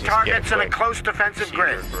 pick your targets in a close defensive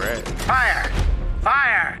grid. Fire!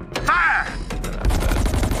 Fire! Fire!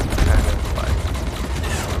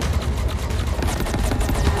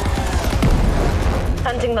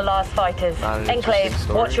 Hunting the last fighters. Enclave,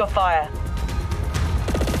 watch your fire. Oh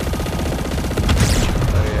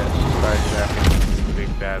yeah, she's firecracking the big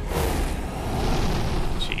bad bull.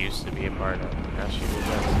 She used to be a part of, now she was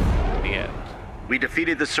at the end. We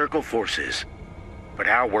defeated the Circle forces, but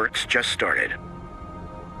our work's just started.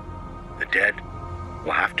 The dead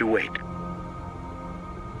will have to wait.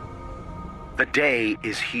 The day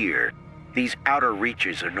is here. These outer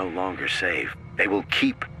reaches are no longer safe. They will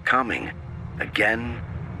keep coming, again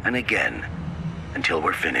and again, until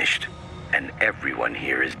we're finished, and everyone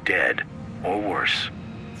here is dead, or worse.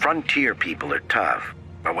 Frontier people are tough,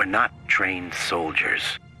 but we're not trained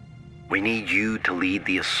soldiers. We need you to lead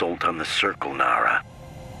the assault on the Circle, Nara.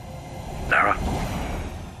 Nara?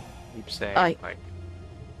 Keep saying, like,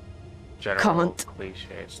 general can't.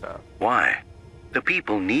 cliche stuff. Why? The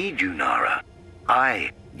people need you, Nara.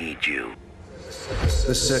 I need you.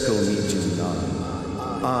 The Circle needs you, Nara.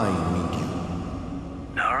 I need you.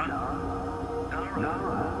 Nara?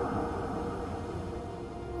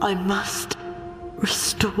 I must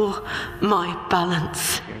restore my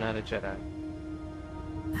balance. You're not a Jedi.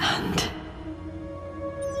 And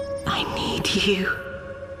I need you,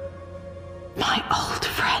 my old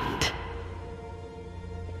friend.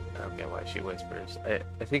 I don't get why she whispers. I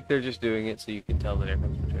think they're just doing it so you can tell the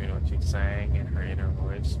difference between what she's saying and her inner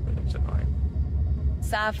voice, but it's annoying.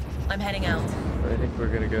 Sav, I'm heading out. But I think we're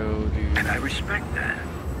gonna go do... And I respect that.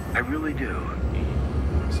 I really do.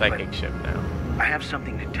 The psychic ship now. I have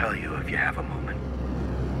something to tell you if you have a moment.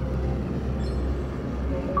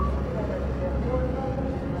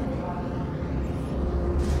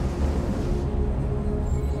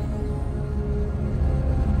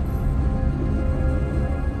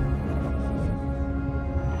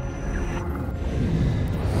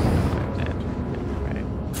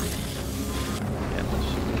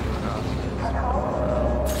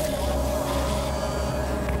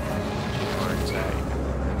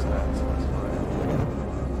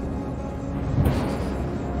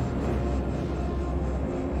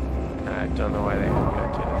 Don't know why they would go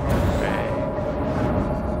to the bay.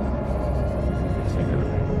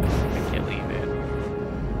 I can't leave it.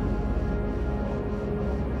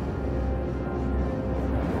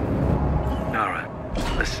 Nara,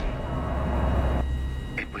 listen.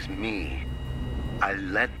 It was me. I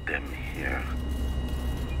led them here.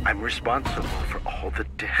 I'm responsible for all the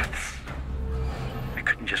deaths. I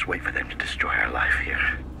couldn't just wait for them to destroy our life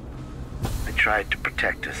here. They tried to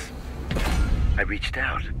protect us. I reached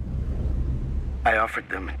out. I offered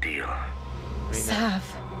them a deal. Sav,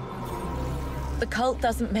 the cult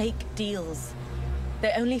doesn't make deals.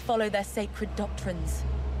 They only follow their sacred doctrines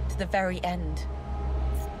to the very end.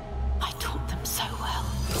 I taught them so well.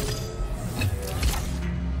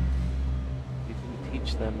 You didn't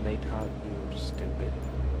teach them, they taught you. Stupid.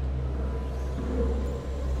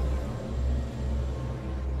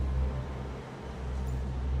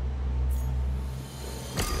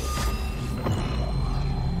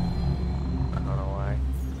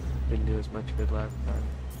 Didn't do as much good last time.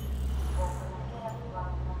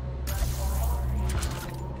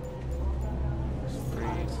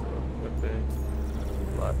 Freeze, equip it.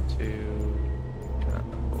 Lot 2. Cannot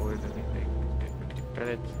afford anything. Get 50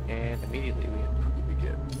 credits, and immediately we have to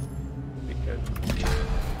begin. Because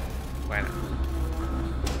why not?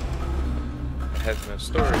 It has no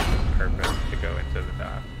storage purpose to go into the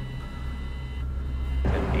dock.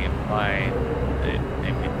 And the implied that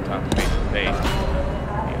it can talk face to face.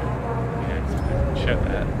 Show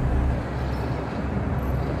that.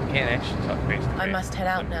 You can't actually talk face to face. I must head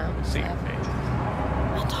out now. See your face.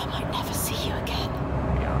 And I might never see you again.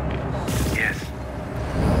 Yes.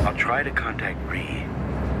 I'll try to contact Ree.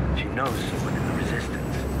 She knows someone in the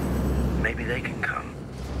Resistance. Maybe they can come.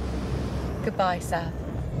 Goodbye, Sav.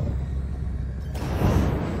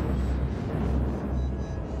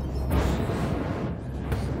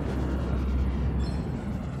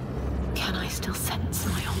 Can I still sense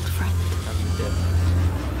my old friend?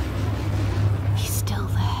 He's still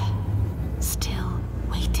there. Still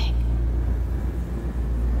waiting.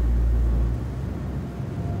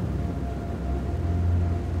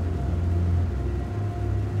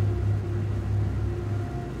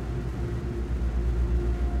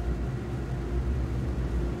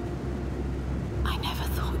 I never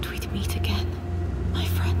thought we'd meet again, my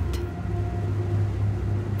friend.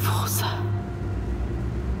 Forza.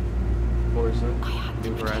 I had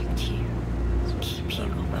to protect you, keep you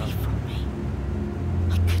away from me.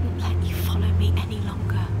 I couldn't let you follow me any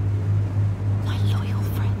longer. My loyal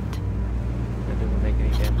friend. That didn't make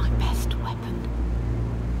any and my best weapon.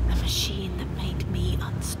 A machine that made me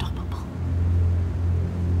unstoppable.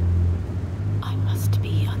 I must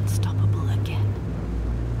be unstoppable again.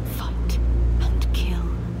 Fight and kill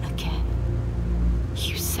again.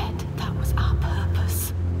 You said that was our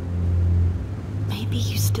purpose. Maybe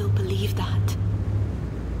you still believe that.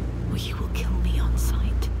 Or you will kill me on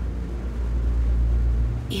sight.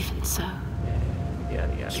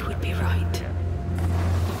 You would be right.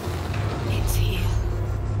 It's here,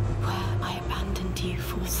 where I abandoned you,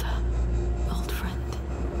 Forza, old friend.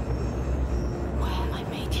 Where I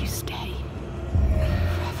made you stay.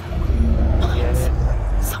 Forever. Mines.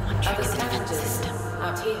 Someone triggered the defense system.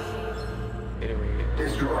 Out here.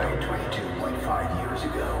 Destroyed 22.5 years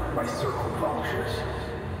ago by Circle vultures.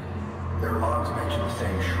 Their logs mention the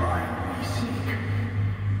same shrine we seek.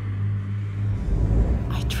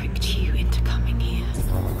 I tricked you into coming here.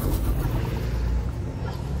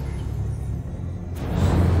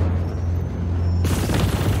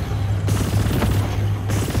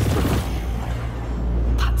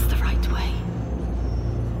 That's the right way.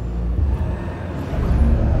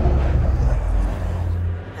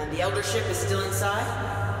 And the Elder ship is still inside?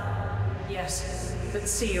 Yes, but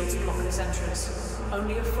seals block its entrance.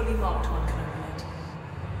 Only a fully marked one can open it.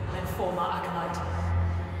 An informer acolyte.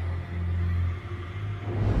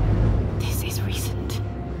 This is recent.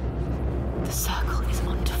 The circle is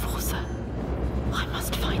onto Forza. I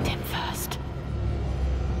must find him first.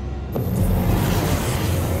 The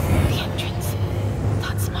entrance.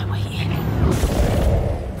 That's my way in.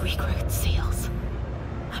 Regrowth seals.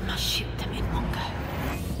 I must shoot them in one go.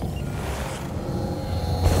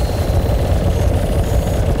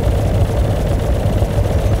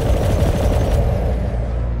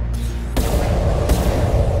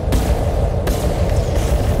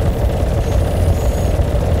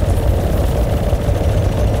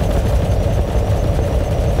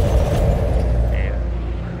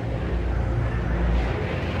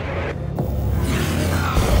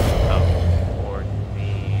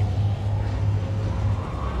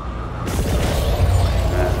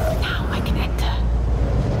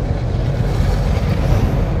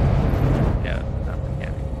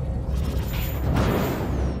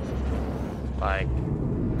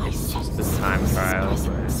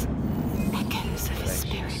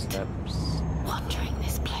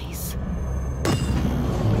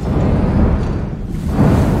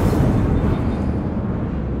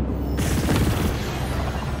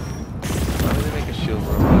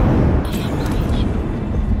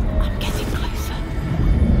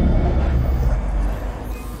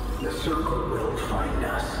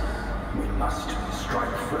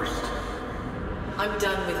 I'm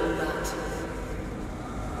done with all that.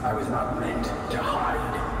 I was not meant to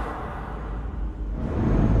hide.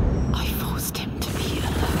 I forced him to be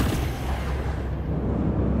alone.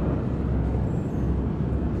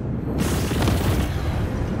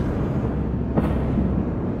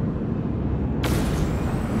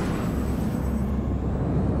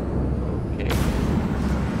 Okay.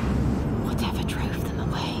 Whatever drove them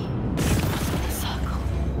away wasn't the circle.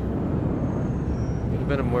 It would have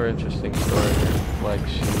been a more interesting story, like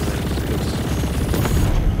she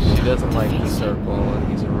doesn't like the circle,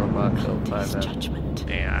 and he's a robot built by the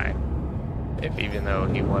AI. If even though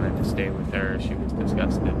he wanted to stay with her, she was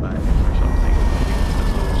disgusted by him or something.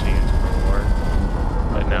 That's what she used for war.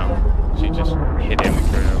 But no, she just hit him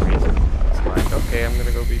for no reason. It's like, okay, I'm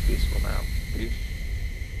gonna go be peaceful now. Peace.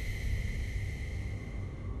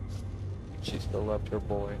 She still loved her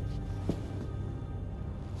boy.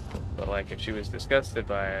 But like, if she was disgusted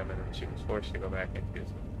by him and then she was forced to go back into his,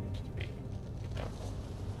 just be,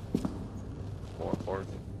 more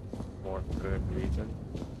important, more good reason.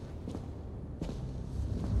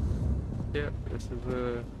 Yeah, this is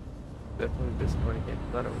a definitely a disappointing game.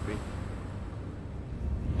 I thought it would be.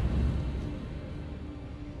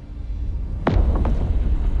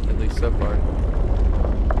 At least so far.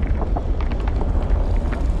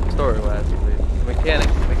 Story-wise, at least. The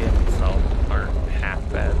mechanics of the game itself aren't half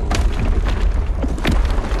bad.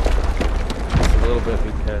 It's a little bit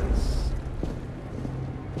because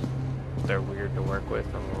they're weird to work with,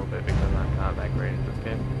 and a little bit because I'm not that great at this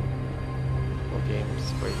game. Well,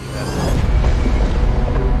 games where you have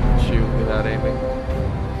to shoot without aiming.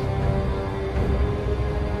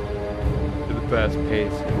 To the fast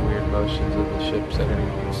pace and weird motions of the ships that are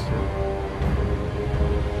used to.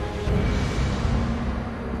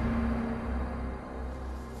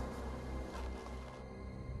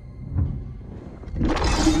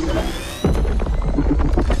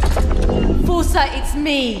 Forza, it's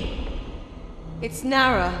me! It's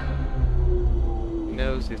Nara. He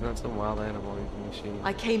knows he's not some wild animal, he's a machine.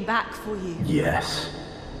 I came back for you. Yes.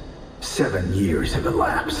 7 years have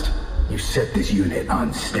elapsed. You set this unit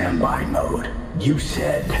on standby mode. You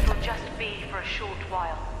said... It'll just be for a short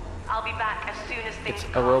while. I'll be back as soon as things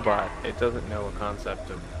It's a robot. It doesn't know a concept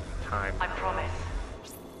of time. I promise.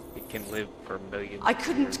 It can live for millions. I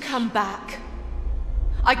couldn't come back.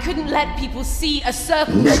 I couldn't let people see a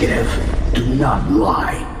circle. Negative. Do not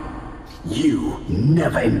lie. You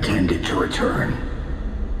never intended to return.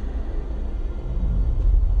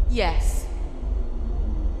 Yes.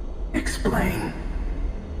 Explain.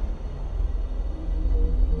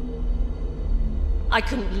 I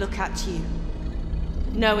couldn't look at you,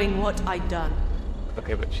 knowing what I'd done.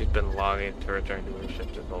 Okay, but she's been longing to return to her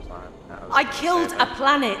ship this whole time. I killed a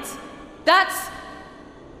planet. That's...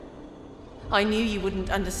 I knew you wouldn't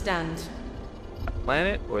understand. A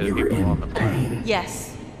planet or the people on the planet?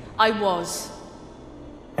 Yes, I was.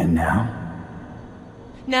 And now?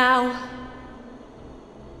 Now...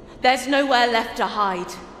 there's nowhere left to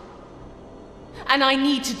hide. And I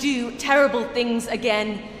need to do terrible things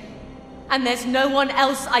again. And there's no one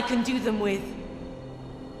else I can do them with.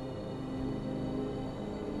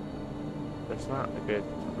 That's not a good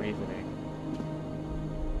reasoning.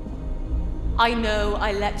 I know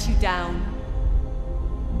I let you down.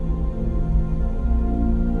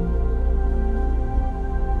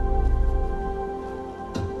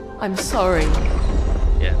 I'm sorry.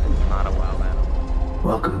 Yeah, it's not a wild animal.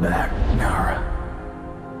 Welcome back, Nara.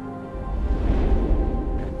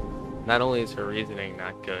 Not only is her reasoning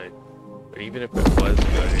not good, but even if it was good,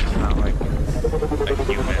 it's not like a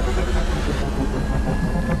human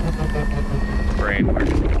brain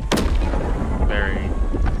works in a very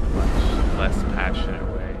much less passionate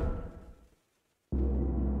way.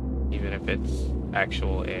 Even if it's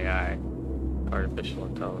actual AI, artificial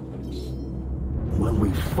intelligence. Will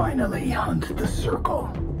we finally hunt the Circle?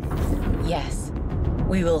 Yes.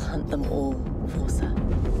 We will hunt them all, Forza.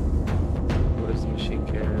 What does the machine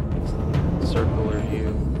care if it's the Circle or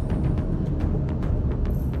you?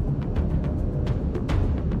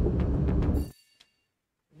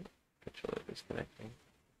 Controller disconnecting.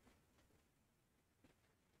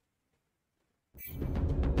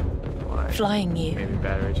 Flying you Maybe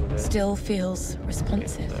batteries are dead. still feels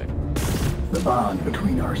responsive. The bond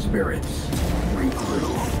between our spirits regrew.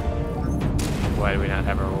 Why do we not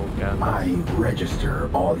have our old gun? I register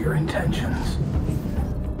all your intentions.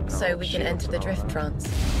 So we can enter the drift trance.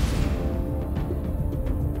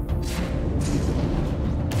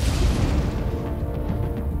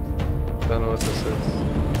 Don't know what this is.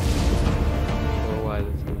 Or why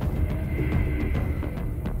this is.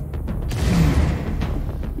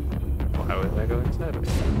 Why would I go inside of it?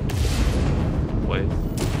 Place.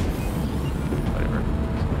 Whatever.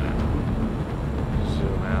 Just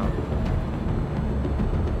zoom out.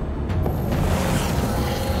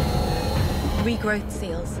 Regrowth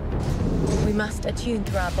seals. We must attune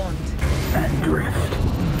through our bond. And drift.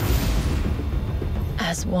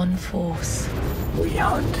 As one force. We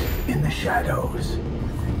hunt in the shadows.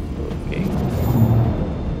 Okay.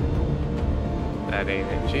 That ain't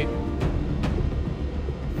it, cheap.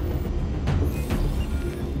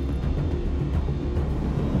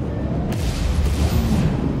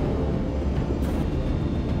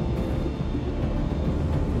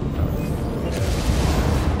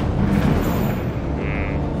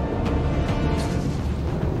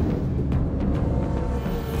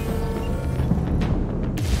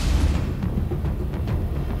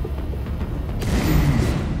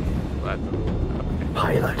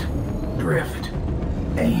 Pilot, drift,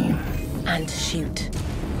 aim. And shoot.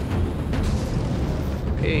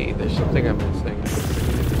 Hey, there's something I'm missing. I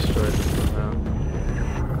need to destroy this somehow.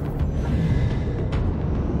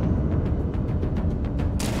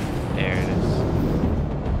 There it is.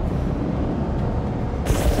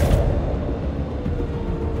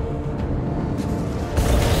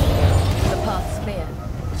 The path's clear.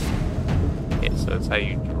 Yeah, so that's how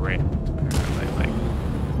you drift. Like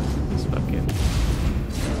this fucking.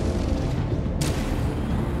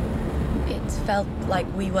 It felt like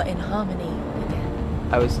we were in harmony again.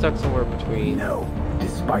 I was stuck somewhere between. No,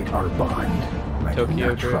 despite our bond, I do Tokyo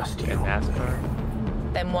not Drift trust you. and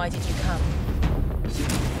NASCAR. Then why did you come?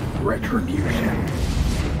 Retribution.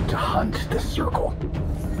 To hunt the Circle.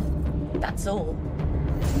 That's all.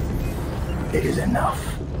 It is enough.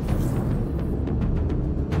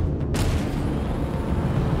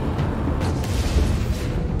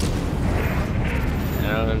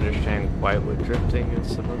 I don't understand quite what drifting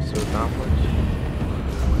is supposed to accomplish.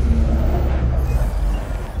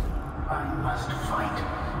 I must fight,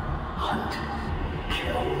 hunt,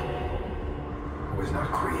 kill. I was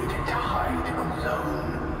not created to hide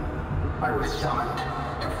alone. I was summoned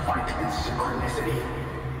to fight in synchronicity.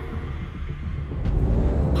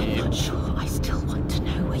 I'm not sure I still want to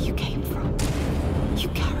know where you came from. You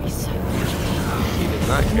carry so much pain. He did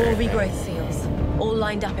not More carry regrowth seals, all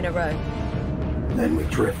lined up in a row. Then we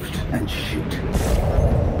drift and shoot.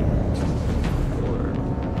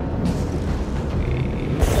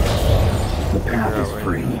 The path is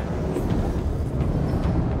free.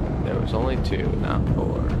 There was only 2, not 4.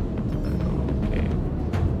 Okay.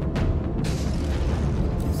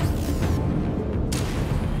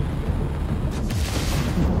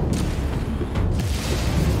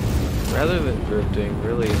 Rather than drifting,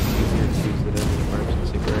 really it's easier to use it as an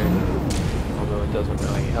emergency brake. Although it doesn't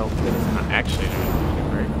really help that it's not actually an emergency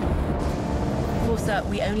brake. Forza,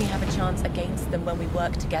 we only have a chance against them when we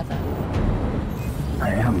work together. I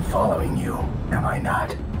am following you, am I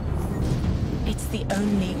not? It's the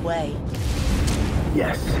only way.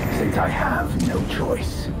 Yes, since I have no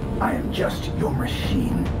choice. I am just your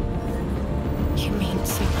machine. You mean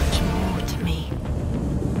so much more to me.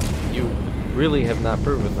 You really have not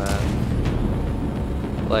proven that.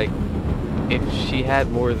 Like, if she had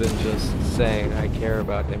more than just saying, I care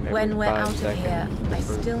about him every When we're 5 out of seconds, here, I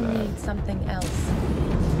still need something else.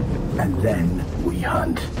 And then we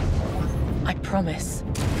hunt. I promise,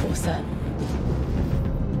 Forza.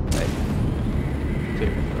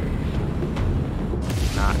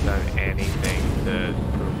 Not done anything to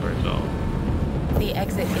prove herself. The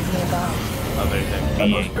exit is nearby. Other than A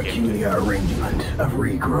being most peculiar arrangement of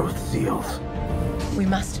regrowth seals. We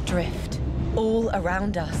must drift. All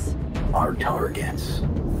around us. Our targets.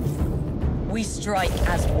 We strike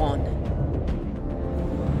as one.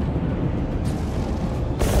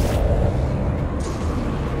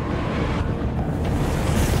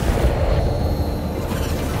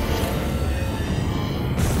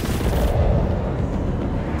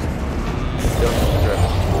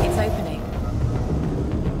 It's opening.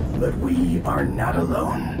 But we are not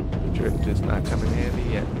alone. Drift is not coming handy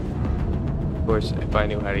yet. Of course, if I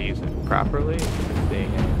knew how to use it properly, if they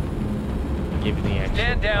give me the action.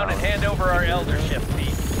 Stand down and hand over our eldership,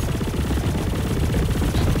 Pete.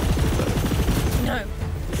 No.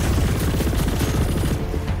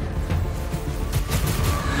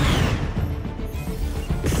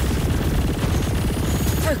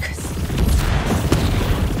 Focus.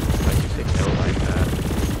 Why'd you say no like that?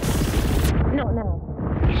 Not now.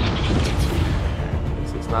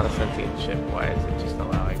 This is not a sentient ship. Why is it just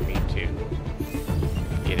allowing me to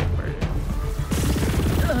get it murdered?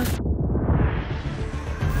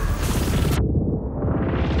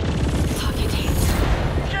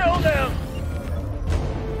 Kill them!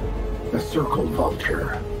 The Circle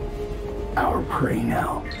Vulture. Our prey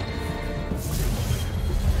now.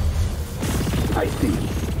 I see.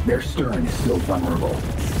 Their stern is still vulnerable.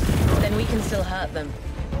 Then we can still hurt them.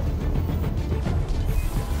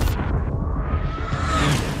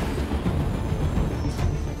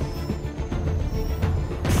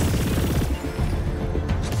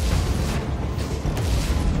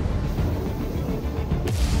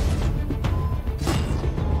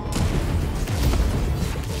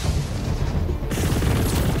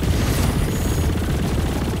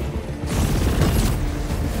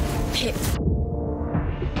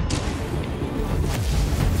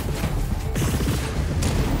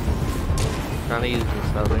 Trying to use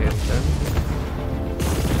this other instance.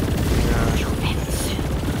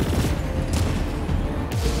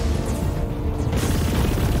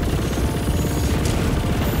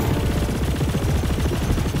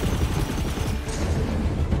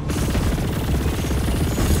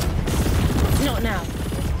 Not now.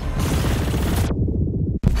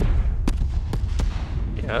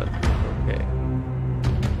 Yeah, okay.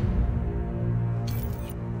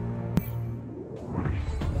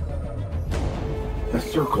 The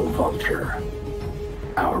Circle Vulture.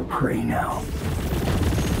 Our prey now.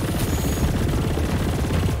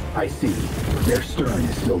 I see. Their stern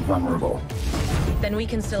is still vulnerable. Then we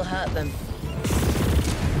can still hurt them.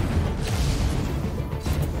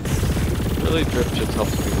 Really, drift just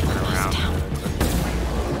helps me turn around.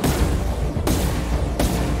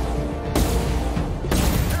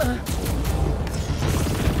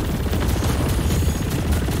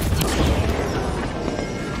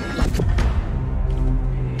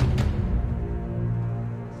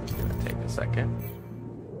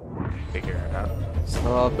 Figure it out.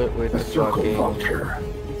 Stop it with the Circle fucking Vulture.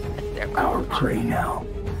 Our prey now.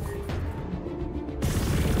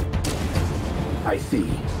 I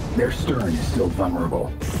see. Their stern is still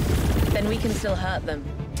vulnerable. Then we can still hurt them.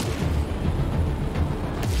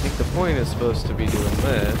 I think the point is supposed to be doing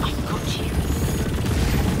this. I've got you.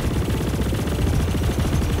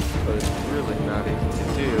 But it's really not easy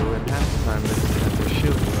to do, and half the time this is after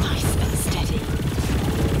shooting. Nice and steady.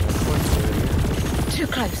 Too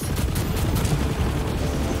close.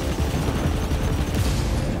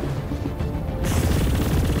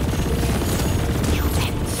 You'll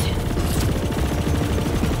end soon.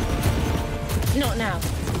 Not now.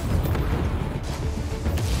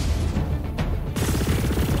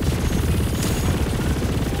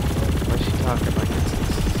 Why's she talking like it's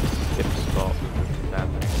Skip's fault? That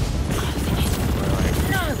thing.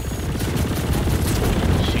 No!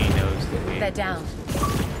 She knows that we... They're down.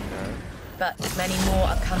 But many more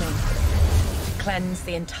are coming. cleanse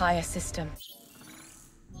the entire system.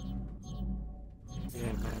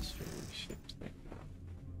 Yeah, master ships thing.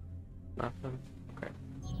 Nothing? Okay.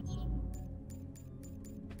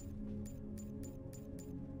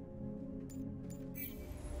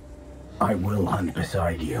 I will hunt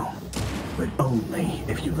beside you, but only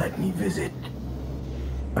if you let me visit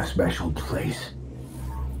a special place.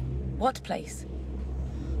 What place?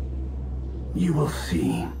 You will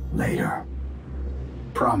see later.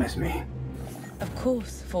 Promise me. Of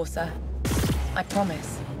course, Forza. I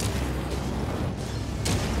promise.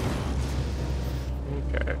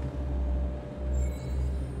 Okay.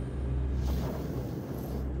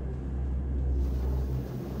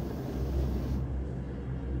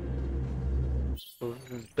 So this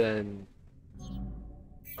has been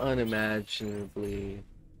unimaginably,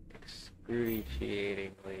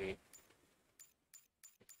 excruciatingly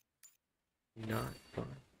not fun.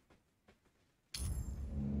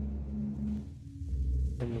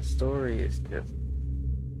 And the story is just,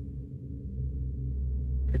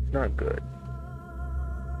 it's not good.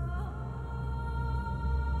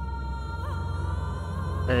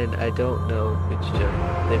 And I don't know if it's just,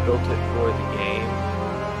 they built it for the game,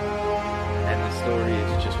 and the story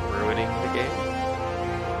is just ruining the game.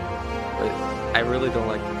 But I really don't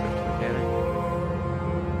like the drift mechanic.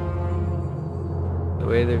 The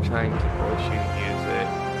way they're trying to push you to use it,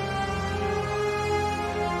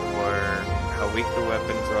 or how weak the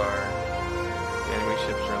weapons are. The enemy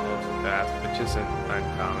ships are a little too fast, which isn't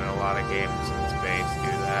uncommon. A lot of games in space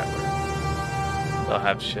do that, where they'll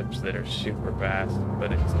have ships that are super fast,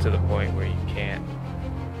 but it's to the point where you can't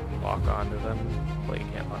lock onto them. Well, you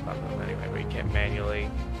can't lock onto them anyway, but you can't manually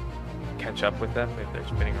catch up with them if they're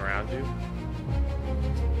spinning around you.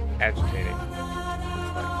 It's agitating. It's like,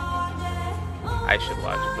 I should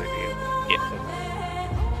logically be able to get to them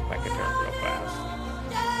if I can turn real fast.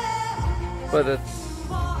 But that's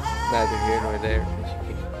neither here nor there, because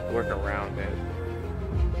you can work around it.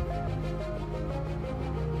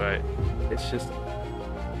 But it's just,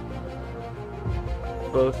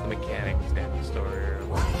 both the mechanics and the story are a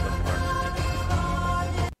little apart.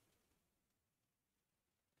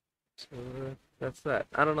 So that's that.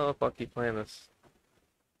 I don't know if I'll keep playing this.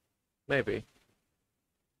 Maybe.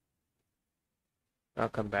 I'll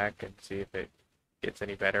come back and see if it gets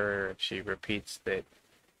any better, or if she repeats that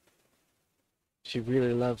she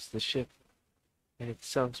really loves the ship and it's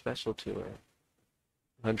so special to her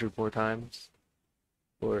 100 more times.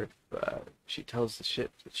 Or if she tells the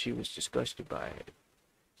ship that she was disgusted by it,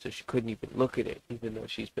 so she couldn't even look at it, even though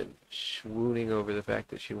she's been swooning over the fact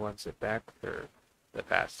that she wants it back for the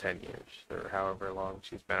past 10 years, or however long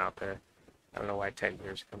she's been out there. I don't know why 10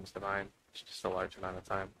 years comes to mind. It's just a large amount of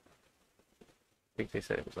time. I think they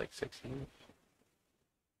said it was like 6 years.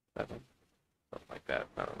 7. Something like that.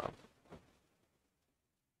 I don't know.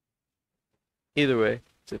 Either way,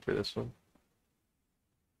 that's it for this one.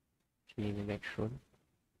 See you in the next one.